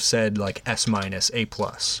would have said like S minus, A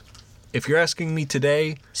plus. If you're asking me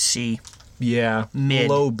today, C. yeah, Mid.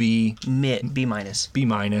 low B, B minus. B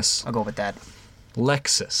minus. I'll go with that.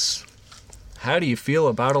 Lexus. How do you feel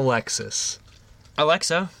about a Lexus?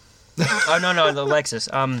 Alexa. Oh no, the Lexus.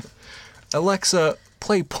 Alexa,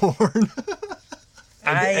 play porn.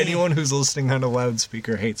 I Anyone who's listening on a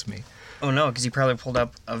loudspeaker hates me. Oh no, because you probably pulled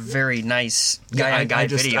up a very nice guy on guy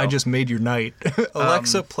video. I just made your night.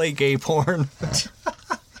 Alexa, play gay porn.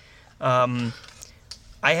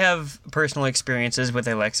 I have personal experiences with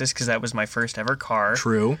a Lexus because that was my first ever car.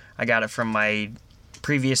 True. I got it from my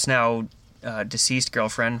previous now deceased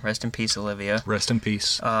girlfriend. Rest in peace, Olivia. Rest in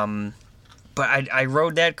peace. But I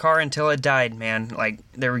rode that car until it died, man. Like,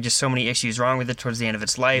 there were just so many issues wrong with it towards the end of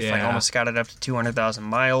its life. I Yeah. almost got it up to 200,000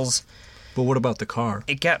 miles. But what about the car?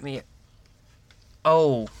 It got me...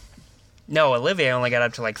 Oh. No, Olivia only got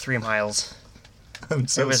up to like 3 miles. I'm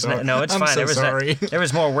so sorry. No, it's I'm fine. so sorry. There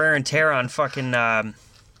was more wear and tear on fucking...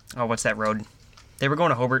 what's that road? They were going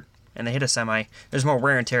to Hobart, and they hit a semi. There's more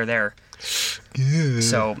wear and tear there.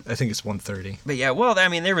 So... I think it's 130. But yeah, well, I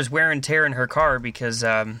mean, there was wear and tear in her car because...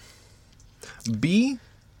 B?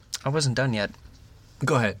 I wasn't done yet.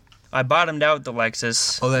 Go ahead. I bottomed out the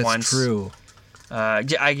Lexus Oh, that's once. true. I had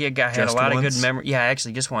a Just lot of once? good memory. Yeah,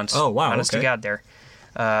 actually, just once. Oh, wow, Honest to okay. God, there.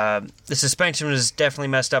 The suspension was definitely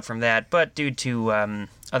messed up from that, but due to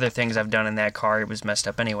other things I've done in that car, it was messed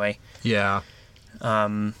up anyway. Yeah.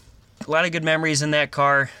 A lot of good memories in that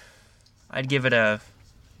car. I'd give it a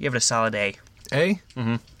solid A. A?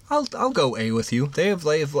 Mm-hmm. I'll go A with you. They have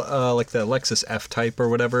like the Lexus F-Type or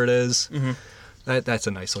whatever it is. Mm-hmm. That's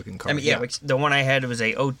a nice looking car. I mean, yeah, the one I had was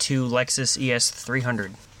a 02 Lexus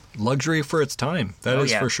ES300. Luxury for its time. That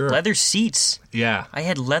is for sure. Leather seats. Yeah. I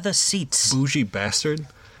had leather seats. Bougie bastard.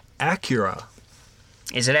 Acura.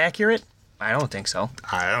 Is it accurate? I don't think so.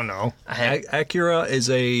 I don't know. I- Acura is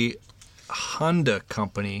a Honda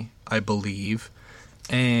company, I believe,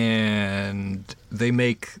 and they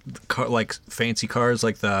make like fancy cars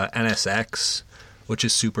like the NSX, which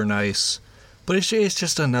is super nice. But it's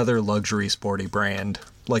just another luxury sporty brand,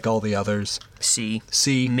 like all the others. C.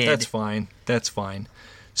 Mid. That's fine. That's fine.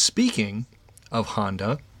 Speaking of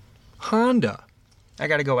Honda. I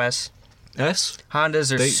gotta go S. S?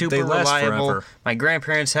 Hondas are super they last reliable. forever. My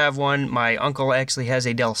grandparents have one. My uncle actually has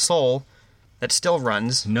a Del Sol that still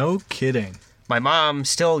runs. No kidding. My mom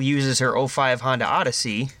still uses her 05 Honda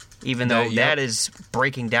Odyssey, even though that is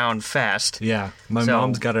breaking down fast. Yeah. My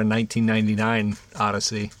mom's got a 1999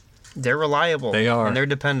 Odyssey. They're reliable. They are. And they're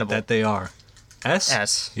dependable. That they are. S?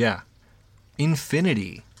 S. Yeah.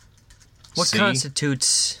 Infinity. What C?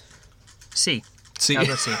 constitutes C? C. I'll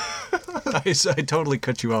go C. I totally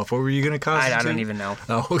cut you off. What were you going to constitute? I don't even know.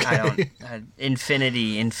 Oh, okay.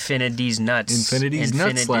 Infinity's nuts. Infinity's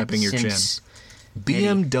nut slapping your chin.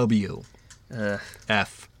 BMW.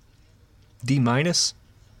 F. D minus.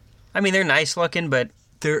 I mean, they're nice looking, but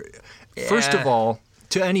First of all,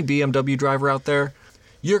 to any BMW driver out there,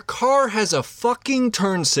 your car has a fucking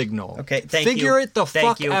turn signal. okay. Thank you. Figure it the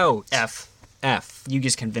fuck you. out. F. You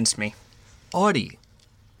just convinced me. Audi.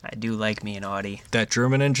 I do like me an Audi. That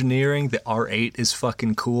German engineering, the R8 is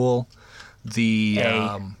fucking cool. The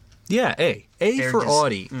A. A They're for just-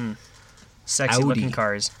 Audi. Sexy Audi. looking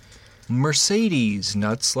cars. Mercedes,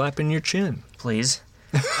 nut slapping your chin. Please.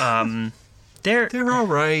 They're They're all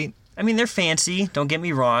right. I mean, they're fancy. Don't get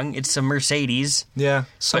me wrong. It's a Mercedes. Yeah,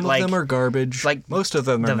 some But, of them are garbage. like, most of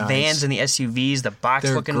them are The nice. vans and the SUVs, the they're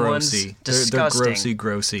box-looking ones, grossy. disgusting. They're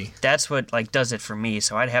grossy. That's what does it for me.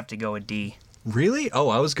 So I'd have to go with D. Really? Oh,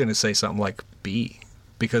 I was gonna say something like B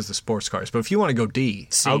because the sports cars. But if you want to go D,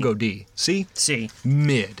 C. I'll go D. C. C.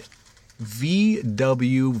 Mid.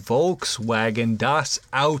 VW Volkswagen Das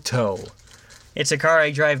Auto. It's a car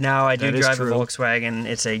I drive now. I do That is drive true. a Volkswagen.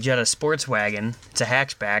 It's a Jetta sports wagon. It's a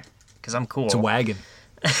hatchback because I'm cool. It's a wagon.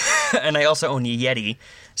 And I also own a Yeti,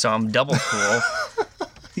 so I'm double cool.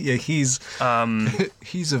 Yeah, he's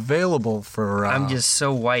available for. I'm just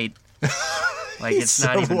so white. Like, it's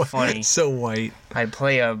not even funny. So white. I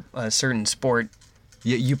play a certain sport.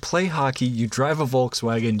 You play hockey. You drive a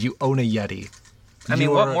Volkswagen. You own a Yeti. I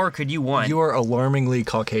mean, what more could you want? You are alarmingly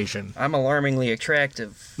Caucasian. I'm alarmingly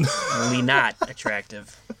attractive. Only not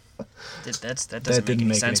attractive. That doesn't That didn't make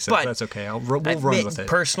any sense. But That's okay. We'll run with it.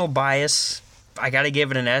 Personal bias. I got to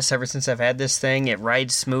give it an S ever since I've had this thing. It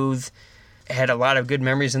rides smooth. I had a lot of good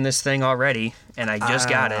memories in this thing already, and I just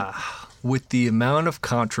got it. With the amount of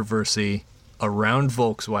controversy around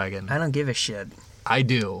Volkswagen, I don't give a shit. I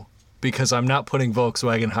do, because I'm not putting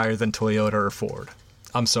Volkswagen higher than Toyota or Ford.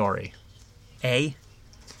 I'm sorry. A?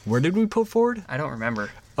 Where did we put Ford? I don't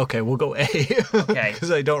remember. Okay, we'll go A. Okay.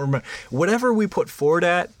 Because I don't remember. Whatever we put Ford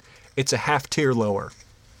at, it's a half tier lower.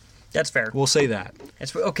 That's fair. We'll say that.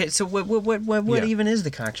 Okay, so what even is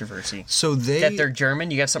the controversy? So That they're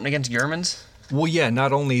German? You got something against Germans? Well, yeah,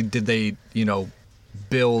 not only did they,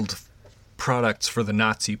 build products for the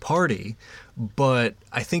Nazi party, but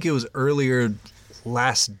I think it was earlier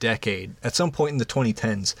last decade, at some point in the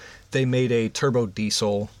 2010s, they made a turbo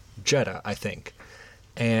diesel Jetta, I think.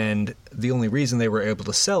 And the only reason they were able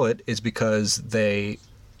to sell it is because they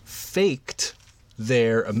faked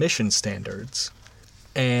their emission standards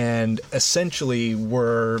and essentially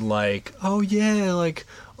were like, oh yeah, like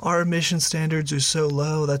our emission standards are so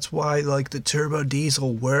low, that's why like the turbo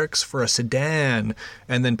diesel works for a sedan.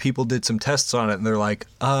 And then people did some tests on it and they're like,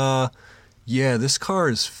 yeah, this car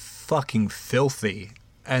is fucking filthy.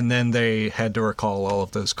 And then they had to recall all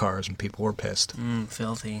of those cars and people were pissed.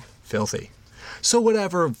 Filthy. Filthy. So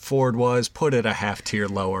whatever Ford was, put it a half tier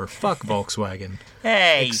lower. Fuck Volkswagen.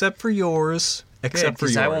 Hey! Except for yours. Except for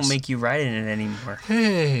yours. I won't make you ride in it anymore.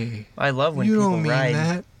 Hey. I love when You people don't mean ride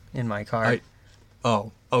that. in my car.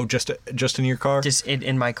 Oh, just in your car? Just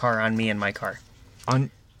in my car, on me in my car. I'm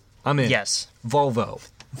in. Yes. Volvo.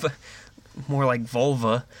 More like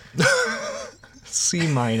vulva. C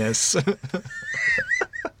minus.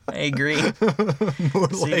 I agree.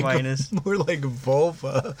 C minus. More like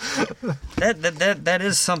vulva. That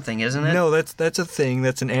is something, isn't it? No, that's a thing.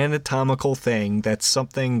 That's an anatomical thing. That's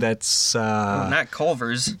something that's not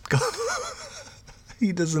Culver's.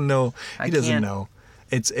 He doesn't know. He doesn't know.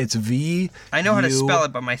 It's V. I know how to spell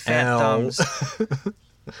it, but my fat thumbs.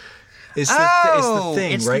 It's the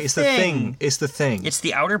thing, it's right? the It's the thing. It's the thing. It's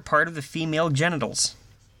the outer part of the female genitals.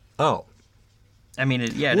 Oh. I mean,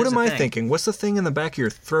 it what is am a I thing. thinking? What's the thing in the back of your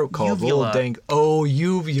throat called? Uvula. The little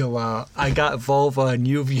uvula. I got vulva and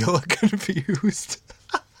uvula confused.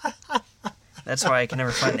 That's why I can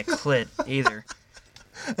never find the clit either.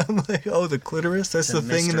 I'm like, the clitoris? That's It's a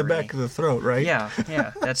the thing in the mystery. back of the throat, right? Yeah.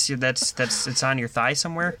 That's it's on your thigh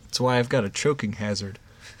somewhere. That's why I've got a choking hazard.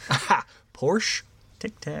 Porsche?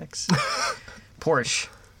 Tic Tacs. Porsche.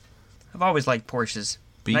 I've always liked Porsches.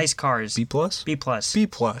 B? Nice cars. B plus? B plus. B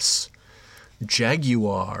plus.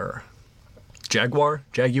 Jaguar.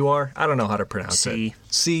 Jaguar? I don't know how to pronounce C. it.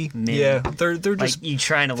 C. Mid. Yeah, they're just Like you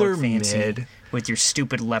trying to they're look fancy mid. with your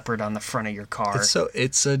stupid leopard on the front of your car.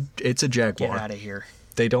 It's a Get Jaguar. out of here.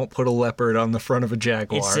 They don't put a leopard on the front of a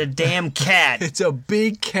Jaguar. It's a damn cat. It's a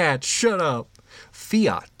big cat. Shut up.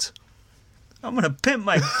 Fiat. I'm gonna pimp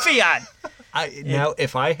my Fiat. Now,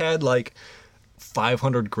 if I had like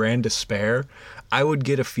 500 grand to spare, I would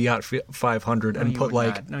get a Fiat 500 and you put would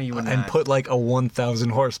like not. No, you would and not. put like a 1,000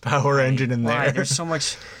 horsepower engine in Why? there. There's so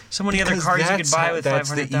many other cars you could buy with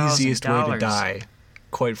that's $500,000. the easiest way to die,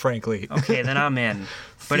 quite frankly. Okay, then I'm in.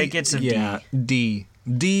 But it gets a D. Yeah,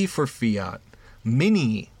 D for Fiat.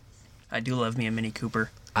 Mini. I do love me a Mini Cooper.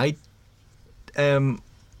 I am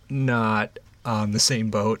not on the same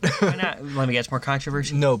boat. Why not? Let me guess, more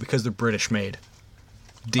controversy? No, because they're British made.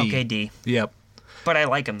 D. Okay, D. Yep. But I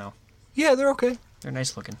like them, though. Yeah, they're okay. They're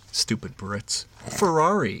nice looking. Stupid Brits.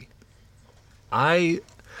 Ferrari. I'd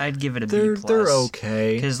give it a B+. They're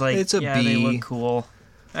okay. Because, like, it's a yeah, B. they look cool.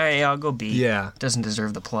 All right, I'll go B. Yeah. Doesn't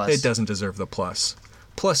deserve the plus. It doesn't deserve the plus.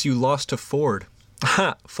 Plus, you lost to Ford.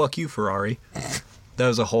 Ha! Fuck you, Ferrari. That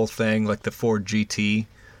was a whole thing, like the Ford GT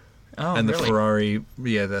Oh, and the really? Ferrari.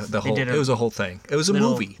 Yeah, the whole. did It was a whole thing. It was a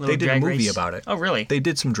movie. little They did a drag movie race? about it. Oh, really? They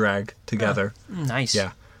did some drag together. Nice.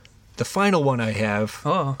 Yeah. The final one I have.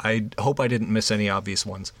 Oh. I hope I didn't miss any obvious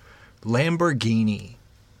ones. Lamborghini.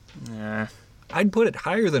 I'd put it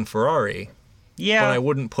higher than Ferrari, Yeah. but I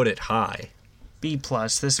wouldn't put it high. B+.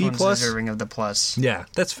 This B+? one's deserving of the plus. Yeah,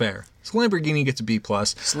 that's fair. So Lamborghini gets a B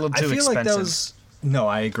plus. It's a little I too feel like that expensive. was no.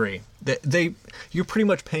 I agree. You're pretty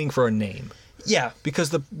much paying for a name Yeah. because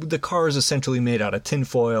the car is essentially made out of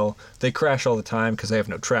tinfoil. They crash all the time because they have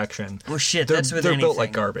no traction. Well, shit, They're- that's with they're anything. built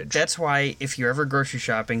like garbage. That's why if you're ever grocery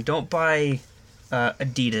shopping, don't buy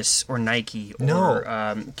Adidas or Nike or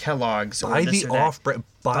No. Kellogg's or Buy this the or that. off-brand.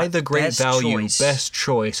 Buy the great Best value, choice. best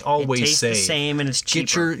choice. Always It tastes say. the same and it's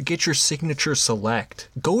cheaper. Get your signature select.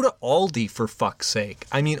 Go to Aldi for fuck's sake.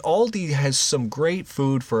 I mean, Aldi has some great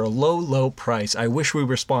food for a low price. I wish we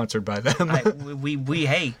were sponsored by them.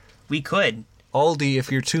 We could. Aldi,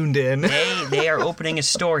 if you're tuned in, They are opening a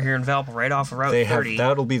store here in Valpo right off of Route 30.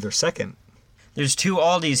 that'll be their second. There's 2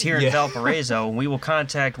 Aldis here in Yeah. Valparaiso, and we will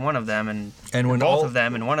contact one of them and when both of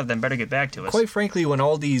them, and one of them better get back to us. Quite frankly, when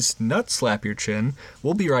Aldi's nuts slap your chin,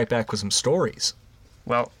 we'll be right back with some stories.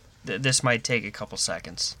 Well, this might take a couple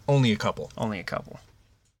seconds. Only a couple. Only a couple.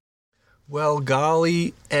 Well,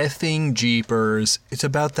 golly effing jeepers. It's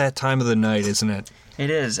about that time of the night, isn't it? It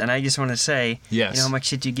is, and I just want to say, Yes. you know how much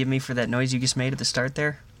shit you give me for that noise you just made at the start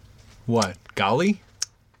there? What? Golly?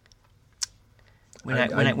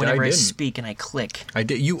 Whenever I didn't. speak and I click. I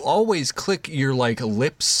did. You always click your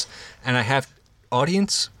lips, and I have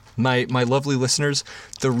audience, my lovely listeners.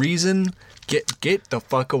 The reason get the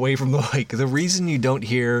fuck away from the mic. The reason you don't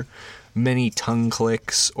hear many tongue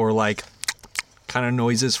clicks or kind of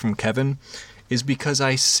noises from Kevin is because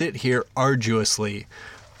I sit here arduously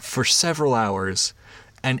for several hours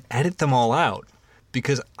and edit them all out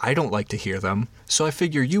because I don't like to hear them. So I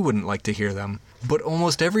figure you wouldn't like to hear them. But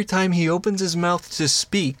almost every time he opens his mouth to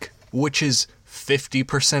speak, which is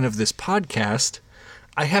 50% of this podcast,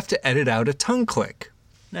 I have to edit out a tongue click.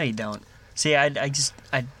 No, you don't. See, I just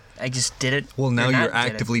did it. Well, now Or not you're did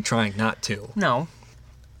it. actively trying not to. No.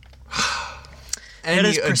 That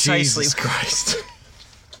is precisely- Jesus Christ.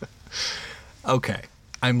 Okay.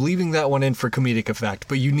 I'm leaving that one in for comedic effect,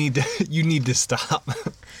 but you need to stop.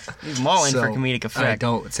 Leave them all in for So, comedic effect. I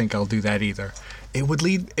don't think I'll do that either. It would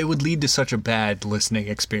lead to such a bad listening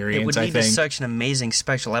experience. It would I lead to think. such an amazing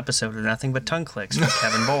special episode of Nothing But Tongue Clicks with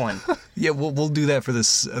Kevin Bolin. Yeah, we'll do that for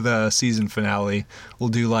the season finale. We'll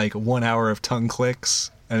do 1 hour of tongue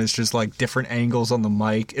clicks, and it's just like different angles on the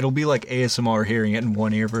mic. It'll be like ASMR hearing it in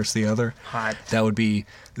one ear versus the other. Hot. That would be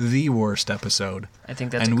the worst episode. I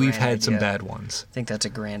think that's and a we've grand had some idea. bad ones. I think that's a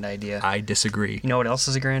grand idea. I disagree. You know what else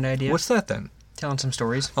is a grand idea? What's that then? Telling some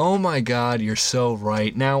stories. Oh my God, you're so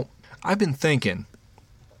right. Now, I've been thinking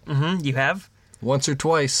You have? once or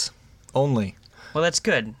twice only. Well, that's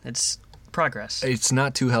good. It's progress. It's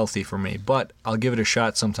not too healthy for me, but I'll give it a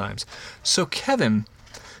shot sometimes. So, Kevin,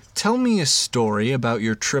 tell me a story about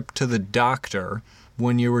your trip to the doctor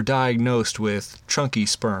when you were diagnosed with chunky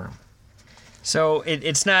sperm. So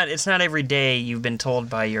it's not every day you've been told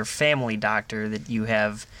by your family doctor that you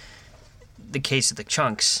have the case of the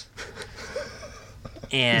chunks.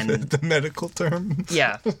 And The medical term?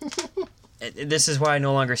 yeah, this is why I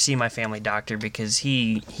no longer see my family doctor, because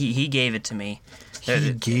he gave it to me.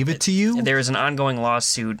 He gave it to you? There is an ongoing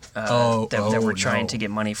lawsuit that we're trying no. to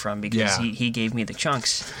get money from because he gave me the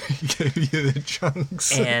chunks. He gave you the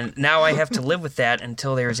chunks. And now I have to live with that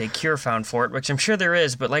until there is a cure found for it, which I'm sure there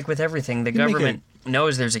is, but like with everything, the government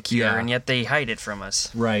knows there's a cure, and yet they hide it from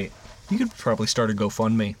us. Right. You could probably start a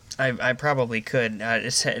GoFundMe. I probably could.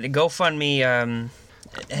 GoFundMe,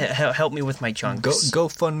 help me with my chunks.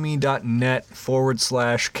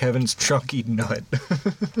 GoFundMe.net/Kevin's Chunky Nut.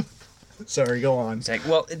 Sorry, go on. It's like,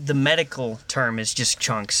 well, the medical term is just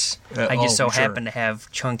chunks. I just sure. happen to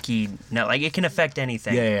have chunky nut. Like, it can affect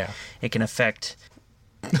anything. Yeah. It can affect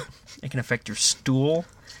your stool.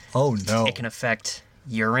 Oh, no. It can affect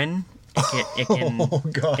urine. It can Oh,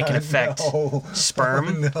 God, it can affect no.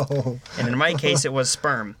 sperm. Oh, no. And in my case, it was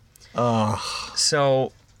sperm.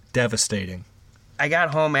 So Devastating. I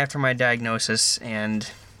got home after my diagnosis, and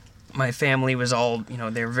my family was all,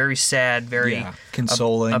 they were very sad, very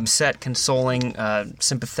consoling. upset, consoling,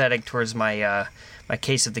 sympathetic towards my my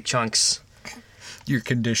case of the chunks. Your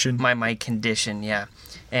condition. My condition, yeah.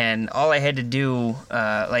 And all I had to do,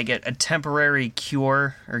 like a temporary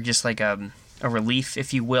cure, or just like a relief,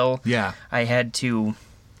 if you will. Yeah. I had to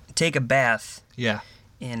take a bath Yeah.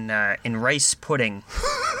 in rice pudding,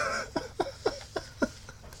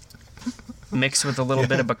 mixed with a little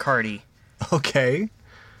bit of Bacardi. Okay.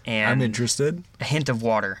 And I'm interested. a hint of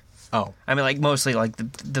water. Oh. I mean, like, mostly, like,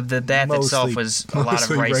 the bath itself was a lot of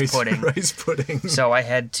mostly rice pudding. Rice pudding. So I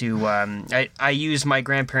had to, I used my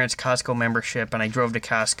grandparents' Costco membership, and I drove to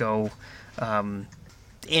Costco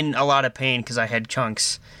in a lot of pain because I had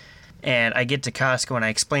chunks. And I get to Costco, and I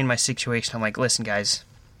explain my situation. I'm like, listen, guys,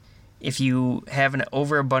 if you have an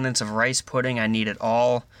overabundance of rice pudding, I need it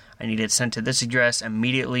all. I need it sent to this address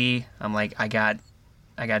immediately. I'm like, I got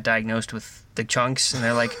diagnosed with the chunks, and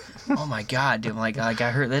they're like, oh my God, dude. I'm like, I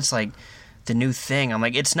heard that's like the new thing. I'm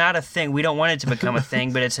like, it's not a thing. We don't want it to become a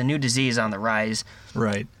thing, but it's a new disease on the rise.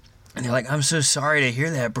 Right. And they're like, I'm so sorry to hear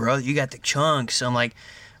that, bro. You got the chunks. I'm like,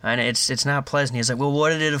 and it's not pleasant. He's like, well, what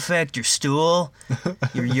did it affect? Your stool?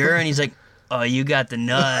 Your urine? He's like, oh, you got the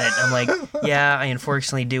nut. I'm like, yeah, I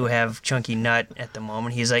unfortunately do have chunky nut at the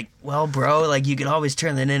moment. He's like, well, bro, like, you could always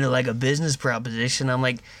turn that into like a business proposition. I'm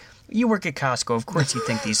like, you work at Costco. Of course you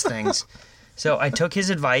think these things. So I took his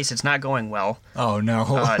advice. It's not going well. Oh,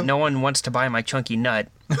 no. No one wants to buy my chunky nut.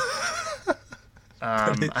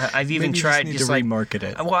 I've even Maybe tried you just to like remarket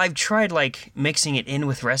it. Well, I've tried like mixing it in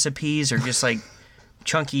with recipes, or just like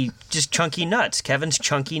chunky nuts. Kevin's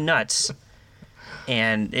Chunky Nuts,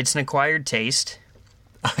 and it's an acquired taste.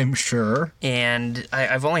 I'm sure. And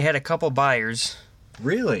I've only had a couple buyers.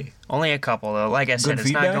 Really? Only a couple, though. Like I said, Good it's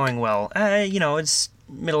feedback? not going well. It's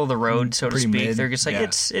middle of the road, so to Pretty speak. mid, They're just like, yeah.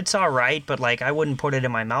 it's all right, but like I wouldn't put it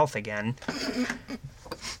in my mouth again.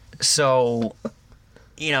 So,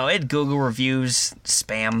 it Google reviews,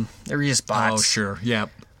 spam. They're just bots. Oh, sure. Yep.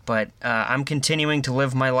 But I'm continuing to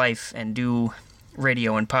live my life and do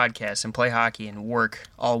radio and podcasts and play hockey and work,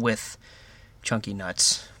 all with chunky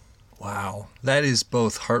nuts. Wow. That is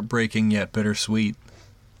both heartbreaking yet bittersweet.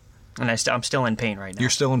 And I'm still in pain right now. You're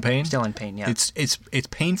still in pain? Still in pain, yeah. It's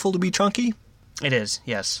painful to be chunky? It is,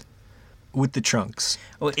 yes. With the chunks.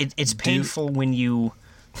 Well, it's painful when you...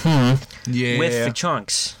 Yeah. With the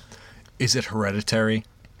chunks. Is it hereditary?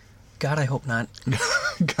 God, I hope not.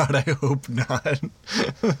 God, I hope not.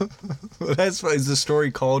 Is the story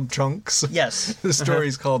called Chunks? Yes. The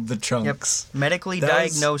story's called The Chunks. Yep. Medically That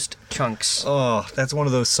was- diagnosed chunks. Oh, that's one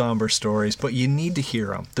of those somber stories, but you need to hear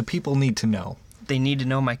them. The people need to know. They need to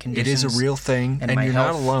know my It conditions. is a real thing, and and my you're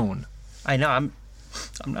health. not alone. I know, I'm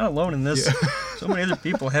not alone in this. So many other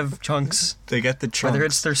people have chunks. They got the chunks. Whether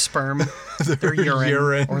it's their sperm, their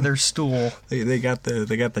urine, or their stool. They got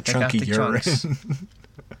the chunky the urine. chunks.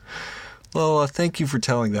 Well, thank you for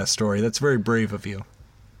telling that story. That's very brave of you.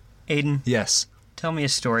 Aiden, Yes. tell me a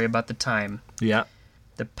story about the time Yeah.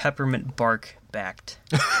 The peppermint bark backed.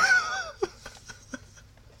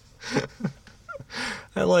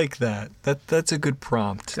 I like that. That's a good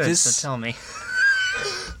prompt. Good, so tell me.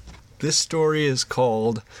 This story is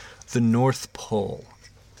called The North Pole.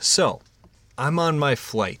 So, I'm on my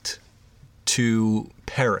flight to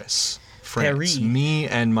Paris, France. Paris. Me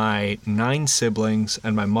and my 9 siblings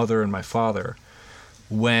and my mother and my father,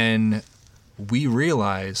 when we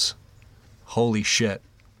realize, holy shit,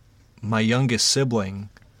 my youngest sibling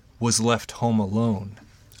was left home alone.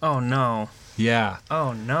 Oh, no. Yeah.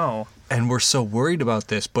 Oh, no. And we're so worried about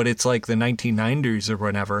this, but it's like the 1990s or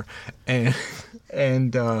whatever.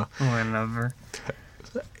 Whenever.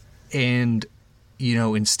 And, you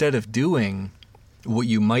know, instead of doing what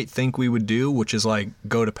you might think we would do, which is like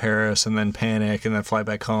go to Paris and then panic and then fly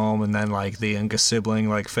back home and then like the youngest sibling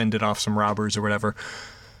like fended off some robbers or whatever,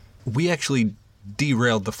 we actually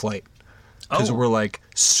derailed the flight. Because we're like,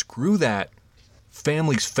 screw that.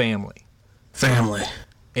 Family's family. Family.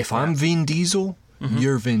 If I'm Vin Diesel,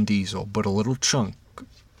 you're Vin Diesel, but a little chunk.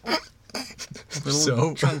 A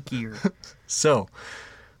little chunkier. So,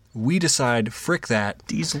 we decide, frick that.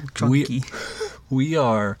 Diesel chunky. We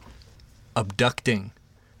are abducting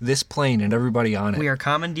this plane and everybody on it. We are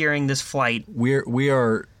commandeering this flight. We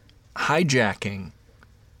are hijacking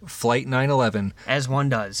Flight 911. As one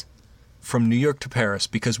does. From New York to Paris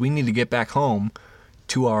because we need to get back home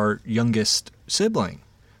to our youngest sibling,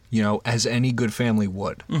 you know, as any good family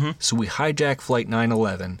would. Mm-hmm. So we hijack Flight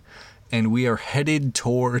 911 and we are headed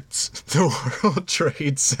towards the World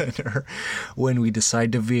Trade Center when we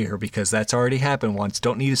decide to veer because that's already happened once.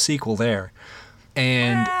 Don't need a sequel there.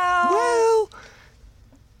 And,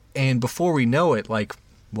 and before we know it, like,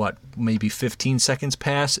 what, maybe 15 seconds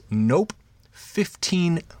pass? Nope.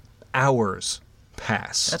 15 hours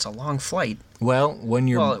pass. That's a long flight. Well, when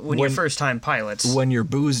you're first-time pilots. When you're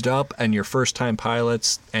boozed up and you're first-time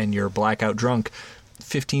pilots and you're blackout drunk,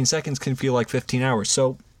 15 seconds can feel like 15 hours.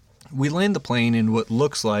 So we land the plane in what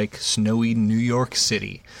looks like snowy New York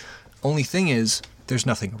City. Only thing is, there's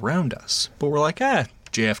nothing around us. But we're like,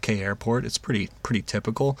 JFK Airport, it's pretty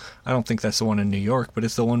typical. I don't think that's the one in New York, but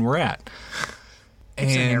it's the one we're at.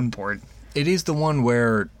 It's an airport. It is the one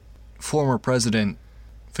where former President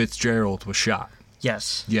Fitzgerald was shot.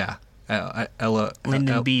 Yes. Yeah.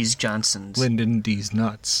 Lyndon B's Johnson's. Lyndon D's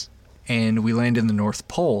nuts. And we land in the North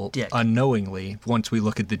Pole unknowingly once we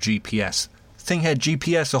look at the GPS. Thing had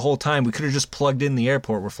GPS the whole time. We could have just plugged in the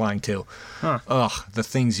airport we're flying to. Huh. Ugh, the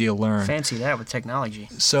things you learn. Fancy that with technology.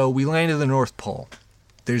 So we land in the North Pole.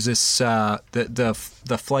 There's this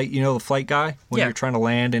the flight, you know, the flight guy when you're trying to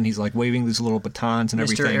land and he's like waving these little batons and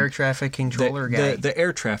everything. Mr. Air Traffic Controller guy. The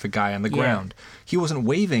air traffic guy on the ground. He wasn't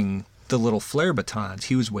waving the little flare batons.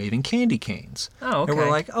 He was waving candy canes. Oh, okay. And we're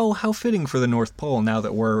like, oh, how fitting for the North Pole now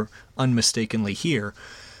that we're unmistakably here.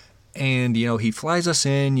 And, you know, he flies us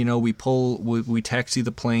in, you know, we taxi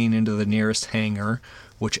the plane into the nearest hangar,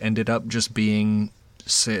 which ended up just being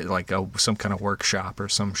like some kind of workshop or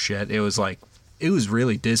some shit. It was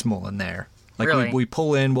really dismal in there. Like really? we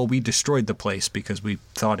pull in, we destroyed the place because we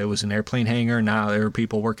thought it was an airplane hangar. Now there were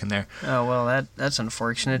people working there. Oh, well, that's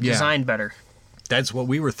unfortunate. Yeah. Designed better. That's what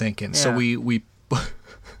we were thinking. Yeah. So we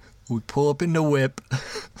pull up in the whip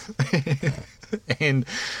and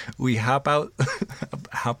we hop out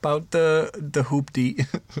the hoopty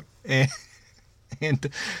and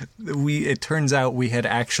it turns out we had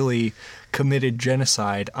actually committed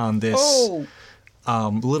genocide on this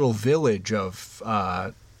little village of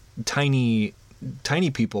tiny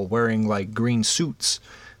people wearing like green suits.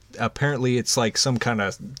 Apparently it's like some kind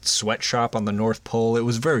of sweatshop on the North Pole. It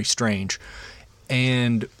was very strange.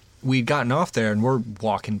 And we'd gotten off there and we're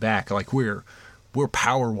walking back like we're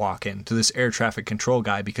power walking to this air traffic control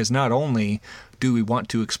guy because not only do we want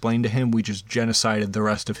to explain to him we just genocided the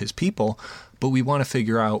rest of his people, but we want to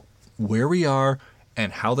figure out where we are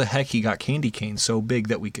and how the heck he got candy canes so big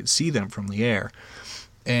that we could see them from the air.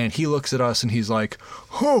 And he looks at us and he's like,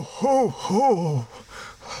 ho, ho, ho,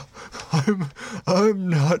 I'm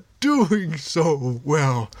not doing so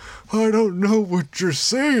well. I don't know what you're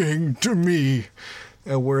saying to me.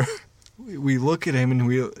 And we look at him and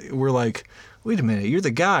we're like, wait a minute, you're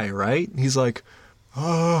the guy, right? He's like,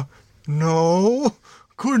 no,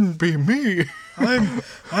 couldn't be me. I'm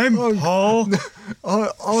Paul.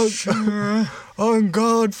 Sure. I'm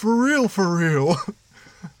God for real.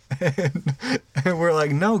 And we're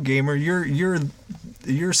like, no, gamer,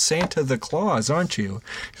 you're Santa the Claus, aren't you?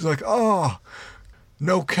 He's like, oh,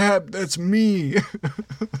 no cap, that's me.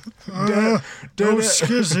 No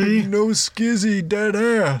skizzy. No skizzy, dead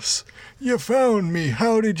ass. "You found me.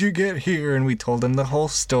 How did you get here?" And we told him the whole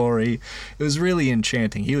story. It was really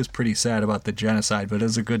enchanting. He was pretty sad about the genocide, but it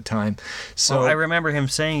was a good time. So Well, I remember him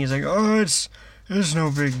saying, he's like, "Oh, it's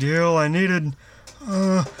no big deal. I needed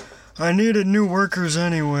new workers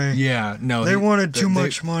anyway. yeah, no, They wanted too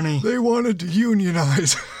much money. They wanted to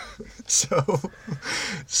unionize. So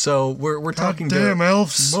we're talking Damn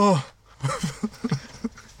elves. to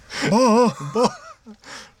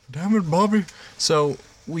damn it, Bobby. So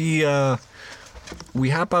we hop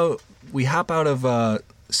out of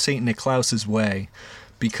Saint Nicklaus's way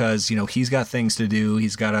because he's got things to do.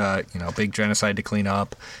 He's got a big genocide to clean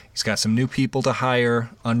up. He's got some new people to hire,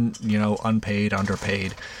 unpaid,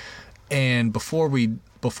 underpaid. And before we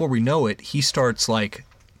know it, he starts like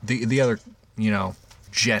the other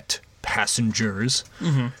jet passengers.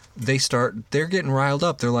 Mm-hmm. They're getting riled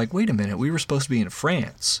up. They're like, wait a minute, we were supposed to be in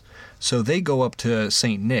France. So they go up to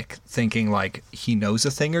Saint Nick thinking like he knows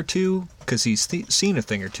a thing or two because he's seen a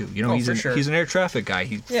thing or two. He's an air traffic guy.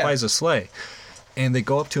 He flies a sleigh. And they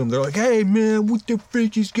go up to him. They're like, "Hey man, what the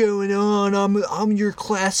frick is going on? I'm your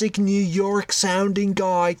classic New York sounding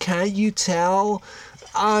guy. Can't you tell?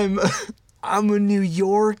 I'm a New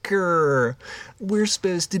Yorker. We're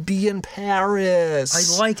supposed to be in Paris.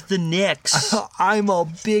 I like the Knicks." I'm a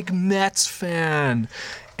big Mets fan."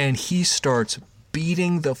 And he starts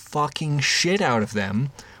beating the fucking shit out of them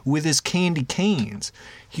with his candy canes.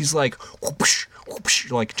 He's like, whoosh,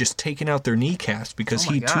 whoosh, like just taking out their kneecaps because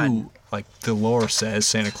Oh my God. too, like the lore says,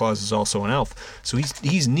 Santa Claus is also an elf. So he's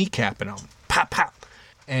kneecapping them. Pop, pop.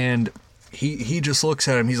 And he just looks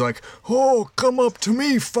at him. He's like, "Oh, come up to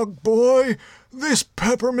me, fuck boy. This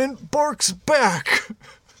peppermint barks back."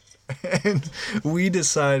 And we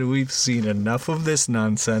decide we've seen enough of this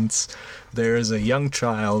nonsense. There is a young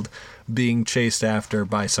child being chased after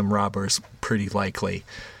by some robbers, pretty likely.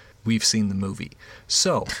 We've seen the movie.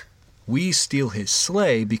 So we steal his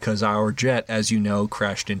sleigh because our jet, as you know,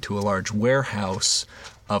 crashed into a large warehouse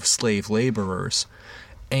of slave laborers.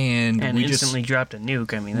 And we instantly dropped a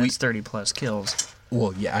nuke. I mean, that's 30 plus kills.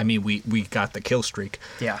 Well, yeah, I mean, we got the kill streak.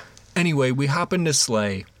 Yeah. Anyway, we hop in the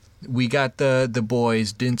sleigh. We got the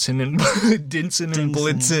boys, Dinson and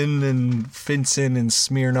Blitzen and Finson and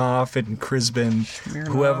Smirnoff and Crisbin,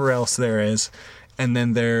 whoever else there is. And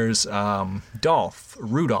then there's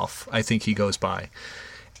Rudolph, I think he goes by.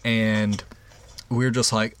 And we're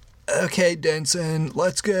just like, "Okay, Denson,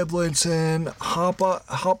 let's go, Blitzen. Hop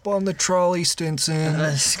on the trolley, Stinson.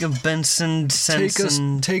 Let's go, Benson,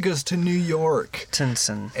 Sensen. Take us to New York."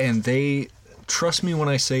 Tenson. And they, trust me when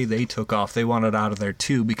I say they took off. They wanted out of there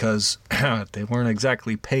too because they weren't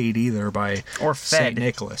exactly paid either by Or fed. St.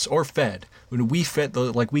 Nicholas. Or fed. When we fed,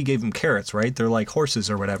 we gave them carrots, right? They're like horses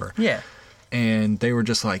or whatever. Yeah. And they were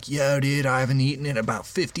just like, "Yo, dude, I haven't eaten in about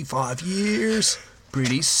 55 years.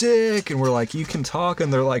 Pretty sick." And we're like, "You can talk?"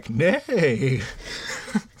 And they're like, "Nay."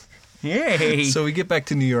 Yay. So we get back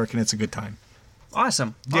to New York and it's a good time.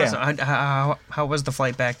 Awesome. Yeah. Awesome. How was the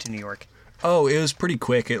flight back to New York? Oh, it was pretty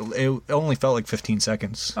quick. It only felt like 15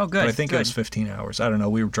 seconds. Oh, good, But I think good. it was 15 hours. I don't know.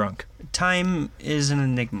 We were drunk. Time is an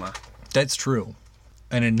enigma. That's true.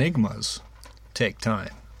 And enigmas take time.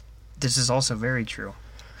 This is also very true.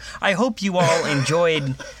 I hope you all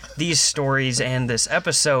enjoyed these stories and this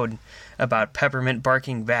episode about Peppermint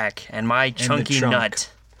barking back and my chunky chunk. nut.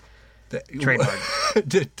 Trademark.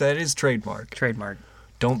 That is trademark. Trademark.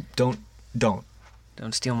 Don't Don't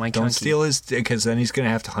steal my chunky. Don't steal his, because then he's gonna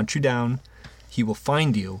have to hunt you down. He will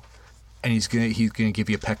find you, and he's gonna give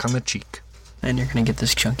you a peck on the cheek. And you're going to get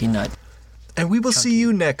this chunky nut. And we will see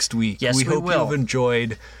you next week. Yes, we hope will. you've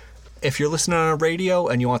enjoyed. If you're listening on a radio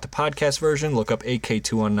and you want the podcast version, look up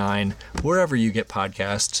AK219 wherever you get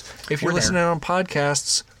podcasts. If you're We're listening on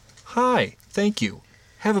podcasts, hi, thank you.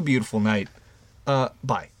 Have a beautiful night.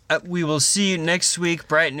 Bye. We will see you next week,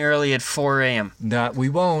 bright and early at 4 a.m. That we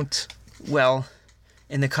won't. Well,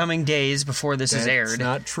 in the coming days before this is aired. That's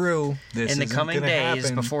not true. This In the isn't coming gonna days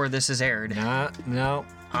happen. before this is aired. No.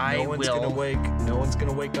 I no one's will. No one's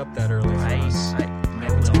gonna wake up that early. For us.